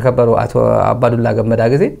ተከበሩ አቶ አባዱላ ገመዳ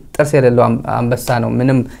ጊዜ ጥርስ የሌለው አንበሳ ነው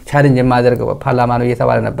ምንም ቻሌንጅ የማያደርገው ፓርላማ ነው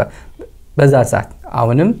እየተባለ ነበር በዛ ሰዓት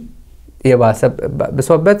አሁንም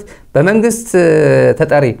በሶበት በመንግስት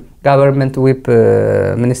ተጠሪ ጋቨርንመንት ዊፕ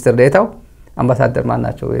ሚኒስትር ዴታው አምባሳደር ማን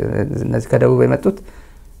ናቸው እነዚህ ከደቡብ የመጡት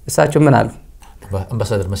እሳቸው ምን አሉ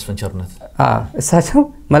አምባሳደር መስፍን ቸርነት እሳቸው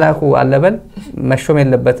መላኩ አለበል መሾም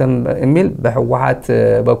የለበትም የሚል በህወሓት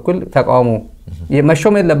በኩል ተቃውሞ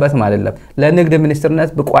መሾም የለበትም አይደለም ለንግድ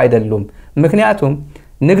ሚኒስትርነት ብቁ አይደሉም ምክንያቱም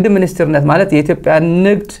ንግድ ሚኒስትርነት ማለት የኢትዮጵያ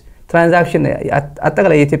ንግድ ትራንዛክሽን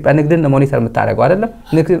አጠቃላይ የኢትዮጵያ ንግድን ሞኒተር የምታደርገው አይደለም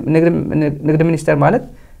ንግድ ሚኒስተር ማለት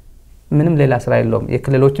ምንም ሌላ ስራ የለውም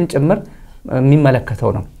የክልሎችም ጭምር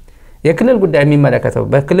የሚመለከተው ነው የክልል ጉዳይ የሚመለከተው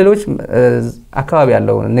በክልሎች አካባቢ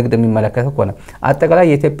ያለው ንግድ የሚመለከተው ከሆነ አጠቃላይ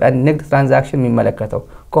የኢትዮጵያ ንግድ ትራንዛክሽን የሚመለከተው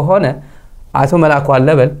ከሆነ አቶ መላኩ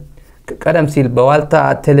አለበል ቀደም ሲል በዋልታ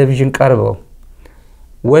ቴሌቪዥን ቀርበው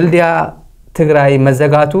ወልዲያ ትግራይ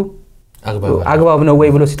መዘጋቱ አግባብ ነው ወይ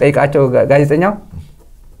ብሎ ሲጠይቃቸው ጋዜጠኛው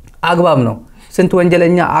አግባብ ነው ስንት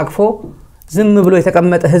ወንጀለኛ አቅፎ ዝም ብሎ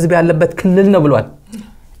የተቀመጠ ህዝብ ያለበት ክልል ነው ብሏል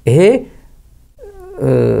ይሄ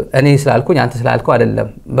እኔ ስላልኩኝ አንተ ስላልከው አይደለም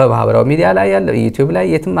በማህበራዊ ሚዲያ ላይ ያለው ዩቲዩብ ላይ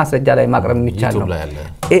የትም ማስረጃ ላይ ማቅረብ የሚቻል ነው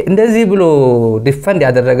እንደዚህ ብሎ ዲፈንድ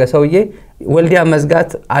ያደረገ ሰውዬ ወልዲያ መዝጋት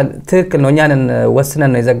ትክክል ነው እኛንን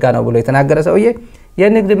ወስነን ነው የዘጋ ነው ብሎ የተናገረ ሰውዬ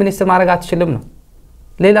የንግድ ሚኒስትር ማድረግ አትችልም ነው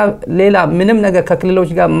ሌላ ምንም ነገር ከክልሎች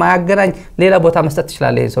ጋር ማያገናኝ ሌላ ቦታ መስጠት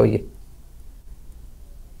ይችላል ይሄ ሰውዬ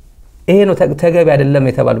ይሄ ነው ተገቢ አይደለም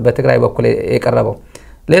የተባሉ በትግራይ በኩል የቀረበው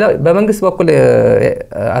ሌላ በመንግስት በኩል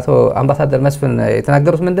አቶ አምባሳደር መስፍን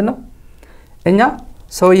የተናገሩት ምንድነው እኛ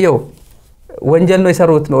ሰውየው ወንጀል ነው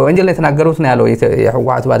የሰሩት ነው ወንጀል ነው የተናገሩት ነው ያለው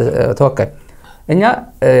የህወሓት ተወካይ እኛ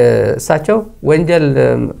እሳቸው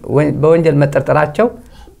በወንጀል መጠርጠራቸው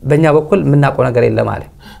በእኛ በኩል ምናቆ ነገር የለም አለ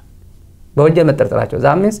በወንጀል መጠርጠራቸው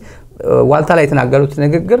ዛምንስ ዋልታ ላይ የተናገሩት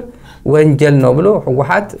ንግግር ወንጀል ነው ብሎ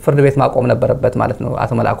ህወሓት ፍርድ ቤት ማቆም ነበረበት ማለት ነው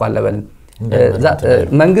አቶ መላኩ አለበልን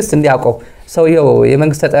መንግስት እንዲያቆም ሰውየው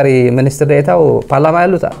የመንግስት ተጠሪ ሚኒስትር ዴታው ፓርላማ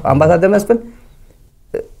ያሉት አምባሳደር መስፍን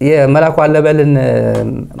የመላኩ አለበልን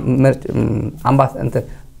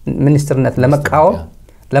ሚኒስትርነት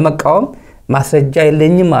ለመቃወም ማስረጃ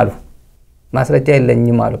የለኝም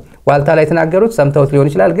አሉ ዋልታ ላይ ተናገሩት ሰምተውት ሊሆን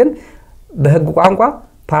ይችላል ግን በህግ ቋንቋ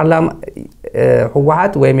ፓርላማ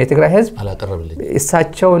ህወሓት ወይም የትግራይ ህዝብ አላቀረበልኝ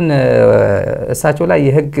እሳቸው ላይ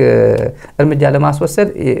የህግ እርምጃ ለማስወሰድ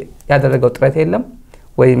ያደረገው ጥረት የለም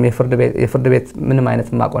ወይም የፍርድ ቤት ምንም አይነት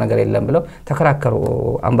ማቆ ነገር የለም ብለው ተከራከሩ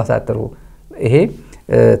አምባሳደሩ ይሄ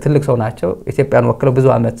ትልቅ ሰው ናቸው ኢትዮጵያን ወክለው ብዙ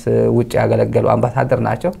አመት ውጪ ያገለገሉ አምባሳደር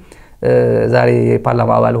ናቸው ዛሬ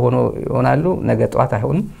ፓርላማ አባል ሆናሉ ነገ ጧት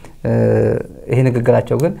አይሆንም ይሄ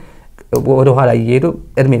ንግግራቸው ግን ወደ ኋላ እየሄዱ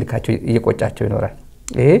እድሜ ልካቸው እየቆጫቸው ይኖራል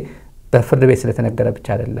ይሄ በፍርድ ቤት ስለተነገረ ብቻ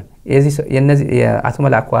አይደለም የነዚህ የአቶ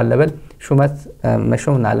መላኩ አለበል ሹመት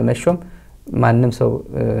መሾምና አለመሾም ማንንም ሰው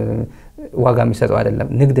ዋጋ የሚሰጠው አይደለም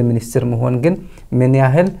ንግድ ሚኒስትር መሆን ግን ምን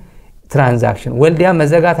ያህል ትራንዛክሽን ወልዲያ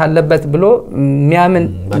መዘጋት አለበት ብሎ ሚያምን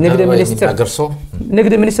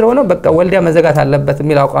ንግድ ሚኒስትር ሆኖ በቃ ወልዲያ መዘጋት አለበት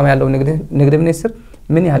የሚል አቋም ያለው ንግድ ሚኒስትር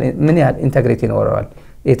ምን ያህል ኢንተግሪቲ ይኖረዋል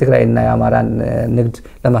የትግራይና የአማራን ንግድ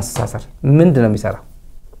ለማስተሳሰር ምንድነው የሚሰራው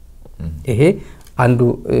ይሄ አንዱ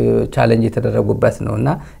ቻሌንጅ የተደረጉበት ነውና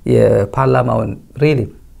የፓርላማውን ሪሊ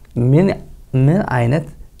ምን አይነት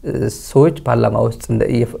ሰዎች ፓርላማ ውስጥ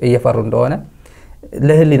እየፈሩ እንደሆነ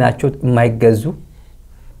ለህሊናቸው የማይገዙ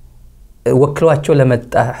ወክሏቸው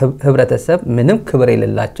ለመጣ ህብረተሰብ ምንም ክብር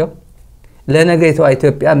የሌላቸው ለነገይቷ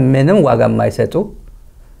ኢትዮጵያ ምንም ዋጋ የማይሰጡ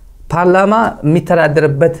ፓርላማ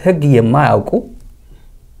የሚተዳደርበት ህግ የማያውቁ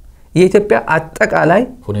የኢትዮጵያ አጠቃላይ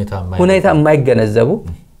ሁኔታ የማይገነዘቡ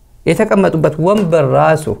የተቀመጡበት ወንበር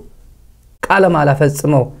ራሱ ቃለ መሃላ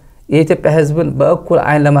ፈጽመው የኢትዮጵያ ህዝብን በእኩል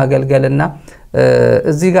አይን ለማገልገልና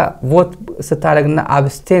እዚህ ጋር ቮት ስታረግና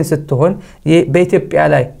አብስቴን ስትሆን በኢትዮጵያ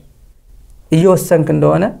ላይ እየወሰንክ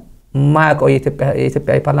እንደሆነ ማያውቀው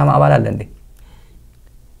የኢትዮጵያ ፓርላማ አባል አለ እንዴ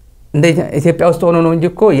እንደ ኢትዮጵያ ውስጥ ሆኖ ነው እንጂ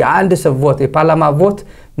እኮ የአንድ ሰው ቮት የፓርላማ ቮት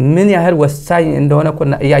ምን ያህል ወሳኝ እንደሆነ እኮ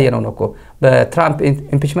ያየነው ነው እኮ በትራምፕ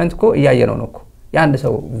ኢምፒችመንት እኮ ያየነው ነው እኮ የአንድ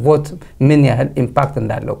ሰው ቮት ምን ያህል ኢምፓክት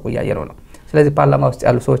እንዳለው እኮ ያየነው ነው ስለዚህ ፓርላማ ውስጥ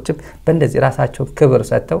ያሉ ሰዎችም በእንደዚህ ራሳቸው ክብር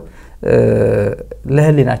ሰጥተው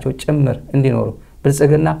ለህሊናቸው ጭምር እንዲኖሩ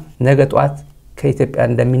ብልጽግና ነገ ጧት ከኢትዮጵያ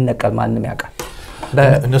እንደሚነቀል ማንንም ያውቃል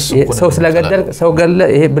ሰው ስለገደል ሰው ገለ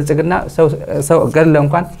ይሄ ብልጽግና ሰው ገለ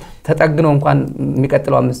እንኳን ተጠግኖ እንኳን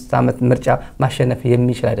የሚቀጥለው 5 አመት ምርጫ ማሸነፍ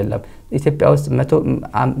የሚችል አይደለም ኢትዮጵያ ውስጥ 100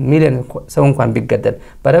 ሚሊዮን ሰው እንኳን ቢገደል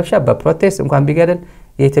በረብሻ በፕሮቴስት እንኳን ቢገደል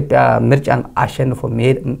የኢትዮጵያ ምርጫን አሸንፎ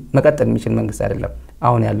መቀጠል የሚችል መንግስት አይደለም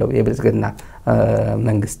አሁን ያለው የብልጽግና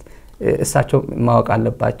መንግስት እሳቸው ማወቅ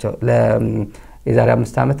አለባቸው ለዛሬ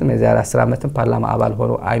 5 አመትም የዛሬ 10 አመትም ፓርላማ አባል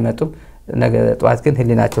ሆኖ አይመጡም ነገ ጧት ግን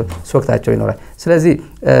ህሊናቸው ሶክታቸው ይኖራል ስለዚህ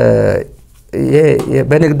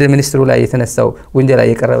በንግድ ሚኒስትሩ ላይ የተነሳው ወንጀላ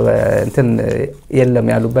የቀረበ እንትን የለም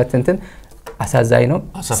ያሉበት እንትን አሳዛኝ ነው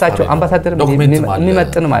እሳቸው አምባሳደር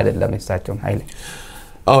የሚመጥንም አይደለም እሳቸው ኃይል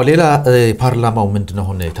ሌላ ፓርላማው ምንድነው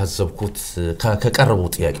ሆነ የታዘብኩት ከቀረቡ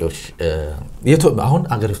ጥያቄዎች አሁን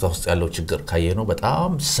አገሪቷ ውስጥ ያለው ችግር ካየነው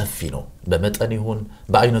በጣም ሰፊ ነው በመጠን ይሁን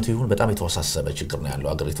በአይነቱ ይሁን በጣም የተወሳሰበ ችግር ነው ያለው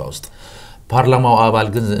አገሪቷ ውስጥ ፓርላማው አባል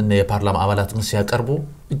ግን የፓርላማ አባላት ግን ሲያቀርቡ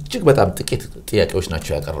እጅግ በጣም ጥቂት ጥያቄዎች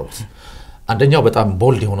ናቸው ያቀረቡት አንደኛው በጣም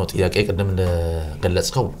ቦልድ የሆነው ጥያቄ ቀደም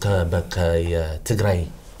እንደገለጽከው የትግራይ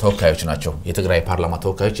ተወካዮች ናቸው የትግራይ ፓርላማ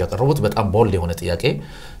ተወካዮች ያቀረቡት በጣም ቦልድ የሆነ ጥያቄ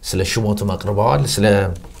ስለ ሽሞቱ ማቅረባዋል ስለ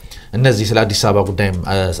እነዚህ ስለ አዲስ አበባ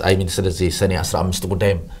ጉዳይም ስለዚህ ሰኔ 15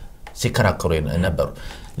 ጉዳይም ሲከራከሩ ነበሩ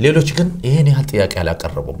ሌሎች ግን ይሄን ያህል ጥያቄ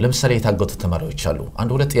አላቀረቡም ለምሳሌ የታገቱ ተማሪዎች አሉ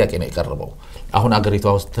አንድ ሁለት ጥያቄ ነው ያቀረበው አሁን አገሪቷ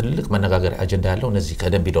ውስጥ ትልቅ መነጋገር አጀንዳ ያለው እነዚህ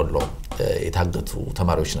ከደምቢዶሎ የታገቱ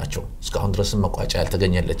ተማሪዎች ናቸው እስካሁን ድረስ መቋጫ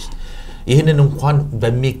ያልተገኘለች ይሄንን እንኳን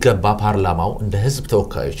በሚገባ ፓርላማው እንደ ህዝብ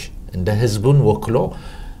ተወካዮች እንደ ህዝቡን ወክሎ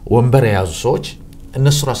ወንበር የያዙ ሰዎች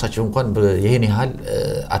እነሱ ራሳቸው እንኳን ይሄን ያህል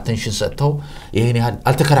አቴንሽን ሰጥተው ይሄን ያህል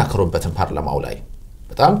አልተከራከሩበትም ፓርላማው ላይ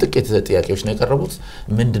በጣም ጥቂት ጥያቄዎች ነው ያቀረቡት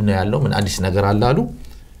ምንድነው ያለው ምን አዲስ ነገር አለ አሉ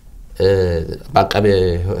በአቃቤ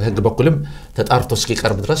ህግ በኩልም ተጣርቶ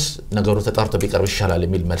እስኪቀርብ ድረስ ነገሩ ተጣርቶ ቢቀርብ ይሻላል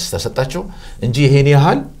የሚል መልስ ተሰጣቸው እንጂ ይሄን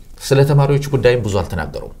ያህል ስለ ተማሪዎች ጉዳይም ብዙ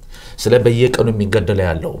አልተናገሩም ስለ በየቀኑ የሚገደለ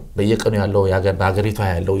ያለው በየቀኑ ያለው በአገሪቷ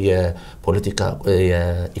ያለው የፖለቲካ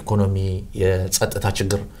የኢኮኖሚ የጸጥታ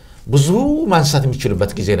ችግር ብዙ ማንሳት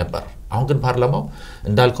የሚችልበት ጊዜ ነበር አሁን ግን ፓርላማው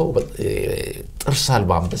እንዳልከው ጥርስ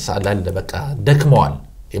አልባ አንበሳ አላለ በቃ ደክመዋል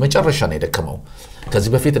የመጨረሻ ነው የደከመው ከዚህ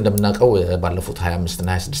በፊት እንደምናቀው ባለፉት 25 እና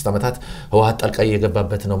 26 አመታት ህወሓት ጣልቃ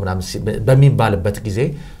እየገባበት ነው ምናምን በሚባልበት ጊዜ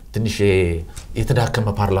ትንሽ የተዳከመ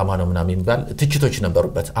ፓርላማ ነው ምናምን የሚባል ትችቶች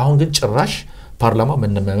ነበሩበት አሁን ግን ጭራሽ ፓርላማ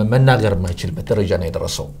መናገር የማይችልበት ደረጃ ነው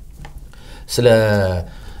የደረሰው ስለ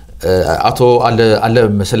አቶ አለ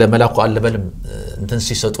ስለ መላኩ አለበልም እንትን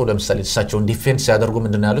ሲሰጡ ለምሳሌ እሳቸውን ዲፌንስ ያደርጉ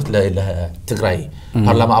ምንድነው ያሉት ለትግራይ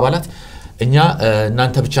ፓርላማ አባላት እኛ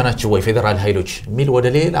እናንተ ብቻ ናችሁ ወይ ፌደራል ኃይሎች ሚል ወደ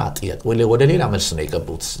ሌላ ጥያቄ ወደ ሌላ መልስ ነው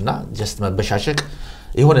የገቡትና ጀስት መበሻሸቅ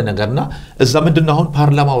የሆነ ነገርና እዛ ምንድነው አሁን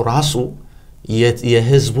ፓርላማው ራሱ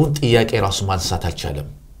የህዝቡን ጥያቄ ራሱ ማንሳት አልቻለም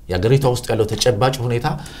ያገሪቷ ውስጥ ያለው ተጨባጭ ሁኔታ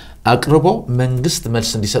አቅርቦ መንግስት መልስ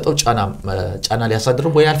እንዲሰጠው ጫና ሊያሳድር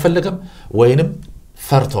ወይ አልፈለገም ወይንም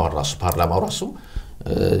ፈርተው ራሱ ፓርላማው ራሱ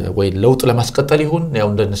ወይ ለውጥ ለማስቀጠል ይሁን ያው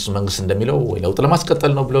እንደነሱ መንግስት እንደሚለው ወይ ለውጥ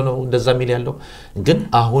ለማስቀጠል ነው ብሎ ነው እንደዛ ሚል ያለው ግን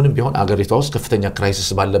አሁንም ቢሆን አገሪቷ ውስጥ ከፍተኛ ክራይሲስ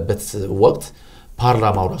ባለበት ወቅት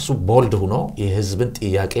ፓርላማው ራሱ ቦልድ ሆኖ የህዝብን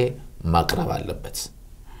ጥያቄ ማቅረብ አለበት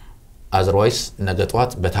otherwise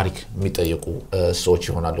ነገጧት በታሪክ የሚጠየቁ ሰዎች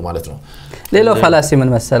ይሆናሉ ማለት ነው ሌላው ፋላሲ ምን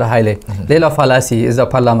መሰለ ኃይሌ ሌላው ፋላሲ እዛው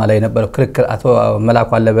ፓርላማ ላይ ነበር ክርክር አቶ መላኩ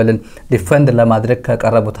አለበልን ዲፌንድ ለማድረግ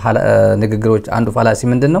ከቀረቡት ንግግሮች አንዱ ፋላሲ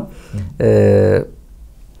ምንድነው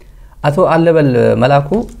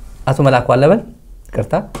አቶ መላኩ አለበል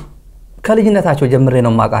ቅርታ ከልጅነታቸው ጀምሬ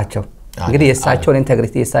ነው ማቃቸው እንግዲህ የሳቸውን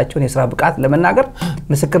ኢንቴግሪቲ የሳቸውን የሥራ ብቃት ለመናገር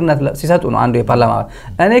ምስክርነት ሲሰጡ ነው አንዱ የፓርላማ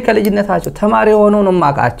እኔ ከልጅነታቸው ተማሪ ሆኖ ነው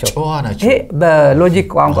ማቃቸው ይሄ በሎጂክ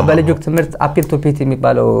ቋንቋ በሎጂክ ትምህርት አፒል ቱ ፒቲ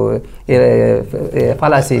የሚባለው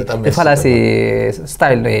ፋላሲ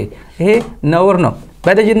ስታይል ነው ይሄ ነውር ነው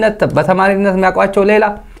በልጅነት በተማሪነት የሚያቋቸው ሌላ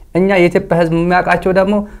እኛ የኢትዮጵያ ህዝብ የሚያቃቸው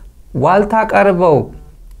ደግሞ ዋልታ ቀርበው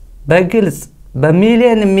በግልጽ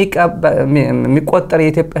በሚሊዮን የሚቆጠር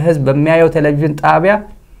የኢትዮጵያ ህዝብ በሚያየው ቴሌቪዥን ጣቢያ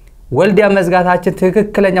ወልዲያ መዝጋታችን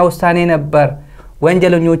ትክክለኛ ውሳኔ ነበር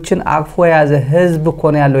ወንጀለኞችን አቅፎ ያዘ ህዝብ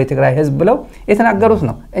እኮ ነው ያለው የትግራይ ህዝብ ብለው የተናገሩት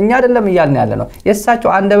ነው እኛ አይደለም ይያልን ያለ ነው የሳቸው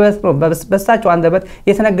አንደበት ነው በሳቸው አንደበት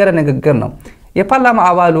የተነገረ ንግግር ነው የፓርላማ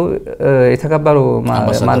አባሉ የተከበሩ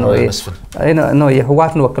ማን ነው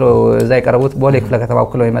የህዋትን ወክለው እዛ ይቀርቡት ቦሌ ክፍለ ከተማ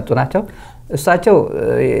ወክለው የመጡ ናቸው እሳቸው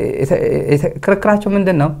ክርክራቸው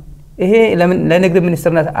ምንድነው ይሄ ለንግድ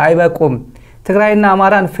ሚኒስትርነት አይበቁም ትግራይና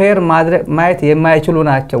አማራን ፌር ማየት የማይችሉ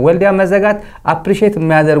ናቸው ወልዲያ መዘጋት አፕሪሺየት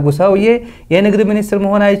የሚያደርጉ ሰውዬ የንግድ ሚኒስትር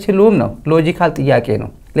መሆን አይችሉም ነው ሎጂካል ጥያቄ ነው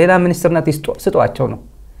ሌላ ሚኒስትርነት ስጧቸው ነው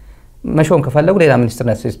መሾም ከፈለጉ ሌላ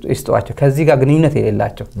ሚኒስትርነት ይስጧቸው ከዚህ ጋር ግንኙነት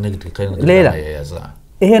የሌላቸው ሌላ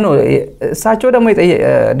ይሄ ነው እሳቸው ደግሞ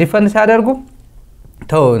ዲፌንስ ያደርጉ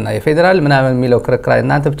ተውና የፌደራል ምናምን የሚለው ክርክራ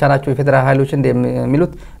እናንተ ብቻ ናችሁ የፌደራል ኃይሎች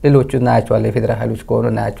እንደሚሉት ሌሎቹ እናያቸዋለን የፌደራል ኃይሎች ከሆኑ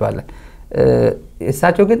እናያቸዋለን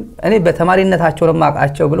እሳቸው ግን እኔ በተማሪነታቸው ነው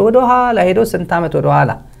ማቃቸው ብሎ ወደ ኋላ ሄዶ ስንት አመት ወደ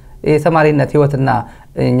ኋላ የተማሪነት ህይወትና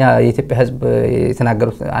እኛ የኢትዮጵያ ህዝብ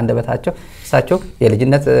የተናገሩት አንደበታቸው እሳቸው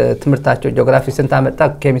የልጅነት ትምርታቸው ጂኦግራፊ ስንት አመጣ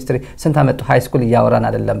ኬሚስትሪ ስንት አመጡ ሃይ ስኩል ያወራን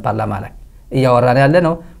አይደለም ፓርላማ ላይ ያወራን ያለ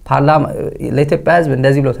ነው ፓርላማ ለኢትዮጵያ ህዝብ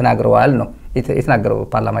እንደዚህ ብሎ ተናግረዋል ነው የተናገረው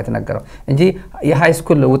ፓርላማ የተናገረው እንጂ የሃይ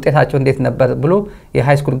ስኩል ውጤታቸው እንዴት ነበር ብሎ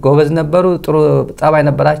የሃይ ስኩል ጎበዝ ነበሩ ጥሩ ጣባይ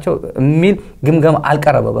ነበራቸው ሚል ግምገማ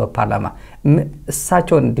አልቀረበው በፓርላማ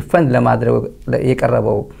እሳቸውን ዲፌንድ ለማድረግ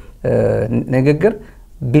የቀረበው ንግግር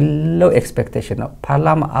below expectation ነው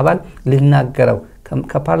ፓርላማ አባል ልናገረው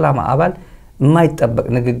ከፓርላማ አባል ማይጠበቅ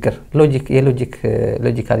ንግግር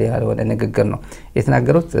ሎጂካሊ ያልሆነ ንግግር ነው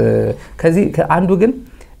የተናገሩት ከዚህ አንዱ ግን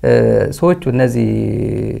ሰዎች እነዚህ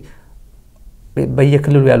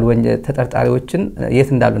በየክልሉ ያሉ ወንጀል ተጠርጣሪዎችን የት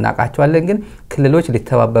እንዳሉ ናቃቸዋለን ግን ክልሎች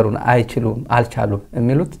ሊተባበሩን አልቻሉም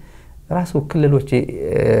የሚሉት ራሱ ክልሎች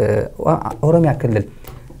ኦሮሚያ ክልል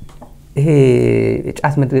ይሄ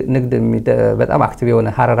ጫት ንግድ በጣም አክቲቭ የሆነ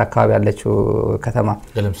ሐረር አካባቢ ያለችው ከተማ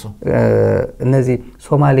እነዚህ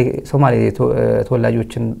ሶማሌ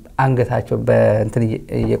ተወላጆችን አንገታቸው በእንትን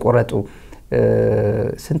እየቆረጡ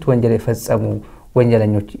ስንት ወንጀል የፈጸሙ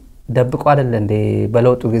ወንጀለኞች ደብቆ አይደል እንደ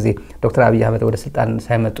በለውጡ ጊዜ ዶክተር አብይ አህመድ ወደ ስልጣን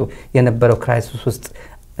ሳይመጡ የነበረው ክራይሲስ ውስጥ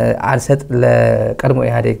አልሰጥ ለቀድሞ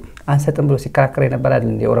ኢህአዴግ አንሰጥም ብሎ ሲከራከር የነበረ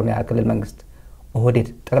አይደል እንደ ኦሮሚያ ክልል መንግስት ኦህዴድ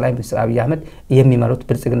ጠቅላይ ሚኒስትር አብይ አህመድ የሚመሩት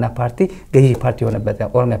ብልጽግና ፓርቲ ገዢ ፓርቲ ሆነበት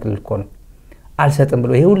ኦሮሚያ ክልል ኮን አልሰጥም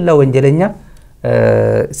ብሎ ይሄ ሁሉ ወንጀለኛ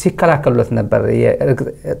ሲከራከሩለት ነበር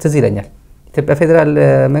ትዝ ይለኛል ኢትዮጵያ ፌደራል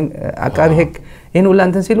አቃቢ ህግ ይሄን ሁሉ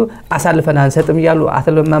አንተን ሲሉ አሳልፈና አንሰጥም ይያሉ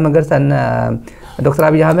አተለማ መንገርታና ዶክተር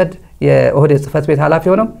አብይ አህመድ የኦህዴድ ጽፈት ቤት ኃላፊ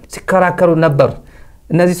ሆነው ሲከራከሩ ነበር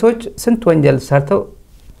እነዚህ ሰዎች ስንት ወንጀል ሰርተው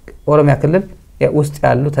ኦሮሚያ ክልል ውስጥ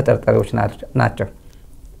ያሉ ተጠርጣሪዎች ናቸው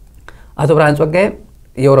አቶ ብርሃን ጾጋዬ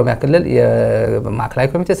የኦሮሚያ ክልል የማዕከላዊ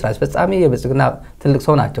ኮሚቴ ስራ አስፈጻሚ የብልጽግና ትልቅ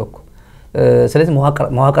ሰው ናቸው እኮ ስለዚህ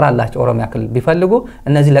መዋቅር አላቸው ኦሮሚያ ክልል ቢፈልጉ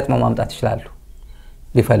እነዚህ ለቅመው ማምጣት ይችላሉ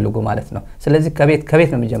ቢፈልጉ ማለት ነው ስለዚህ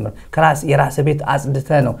ከቤት ነው የሚጀምረው የራስ ቤት አጽድተ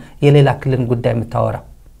ነው የሌላ ክልልን ጉዳይ የምታወራ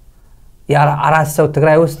አራት ሰው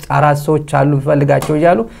ትግራይ ውስጥ አራት ሰዎች አሉ ፈልጋቸው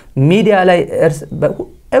ይያሉ ሚዲያ ላይ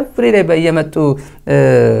ኤቭሪዴይ በየመጡ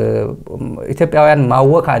ኢትዮጵያውያን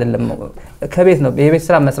ማወቅ አይደለም ከቤት ነው የቤት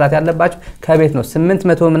ስራ መስራት ያለባቸው ከቤት ነው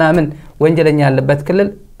 800 ምናምን ወንጀለኛ ያለበት ክልል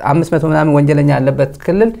 500 ምናምን ወንጀለኛ ያለበት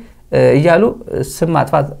ክልል እያሉ ስም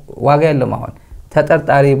ማጥፋት ዋጋ የለም አሁን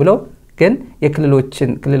ተጠርጣሪ ብለው ግን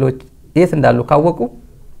ክልሎች የት እንዳሉ ካወቁ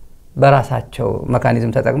በራሳቸው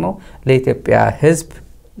መካኒዝም ተጠቅመው ለኢትዮጵያ ህዝብ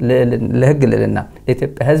ለህግ ልልና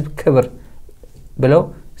ለኢትዮጵያ ህዝብ ክብር ብለው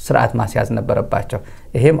ስርዓት ማስያዝ ነበረባቸው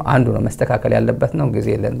ይሄም አንዱ ነው መስተካከል ያለበት ነው ጊዜ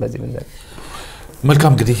የለን በዚህ መንገድ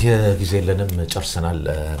መልካም እንግዲህ ጊዜ የለንም ጨርሰናል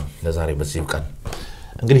ለዛሬ በዚህ ቀን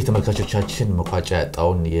እንግዲህ ተመልካቾቻችን መቋጫ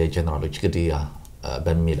ያጣውን የጀነራሎች ግድያ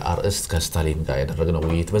በሚል አርዕስት ከስታሊን ጋር ያደረግነው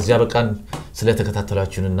ውይይት በዚያ በቃን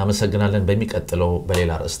ስለተከታተላችሁን እናመሰግናለን በሚቀጥለው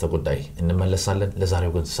በሌላ አርዕስት ጉዳይ እንመለሳለን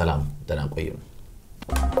ለዛሬው ግን ሰላም ደህና ቆዩ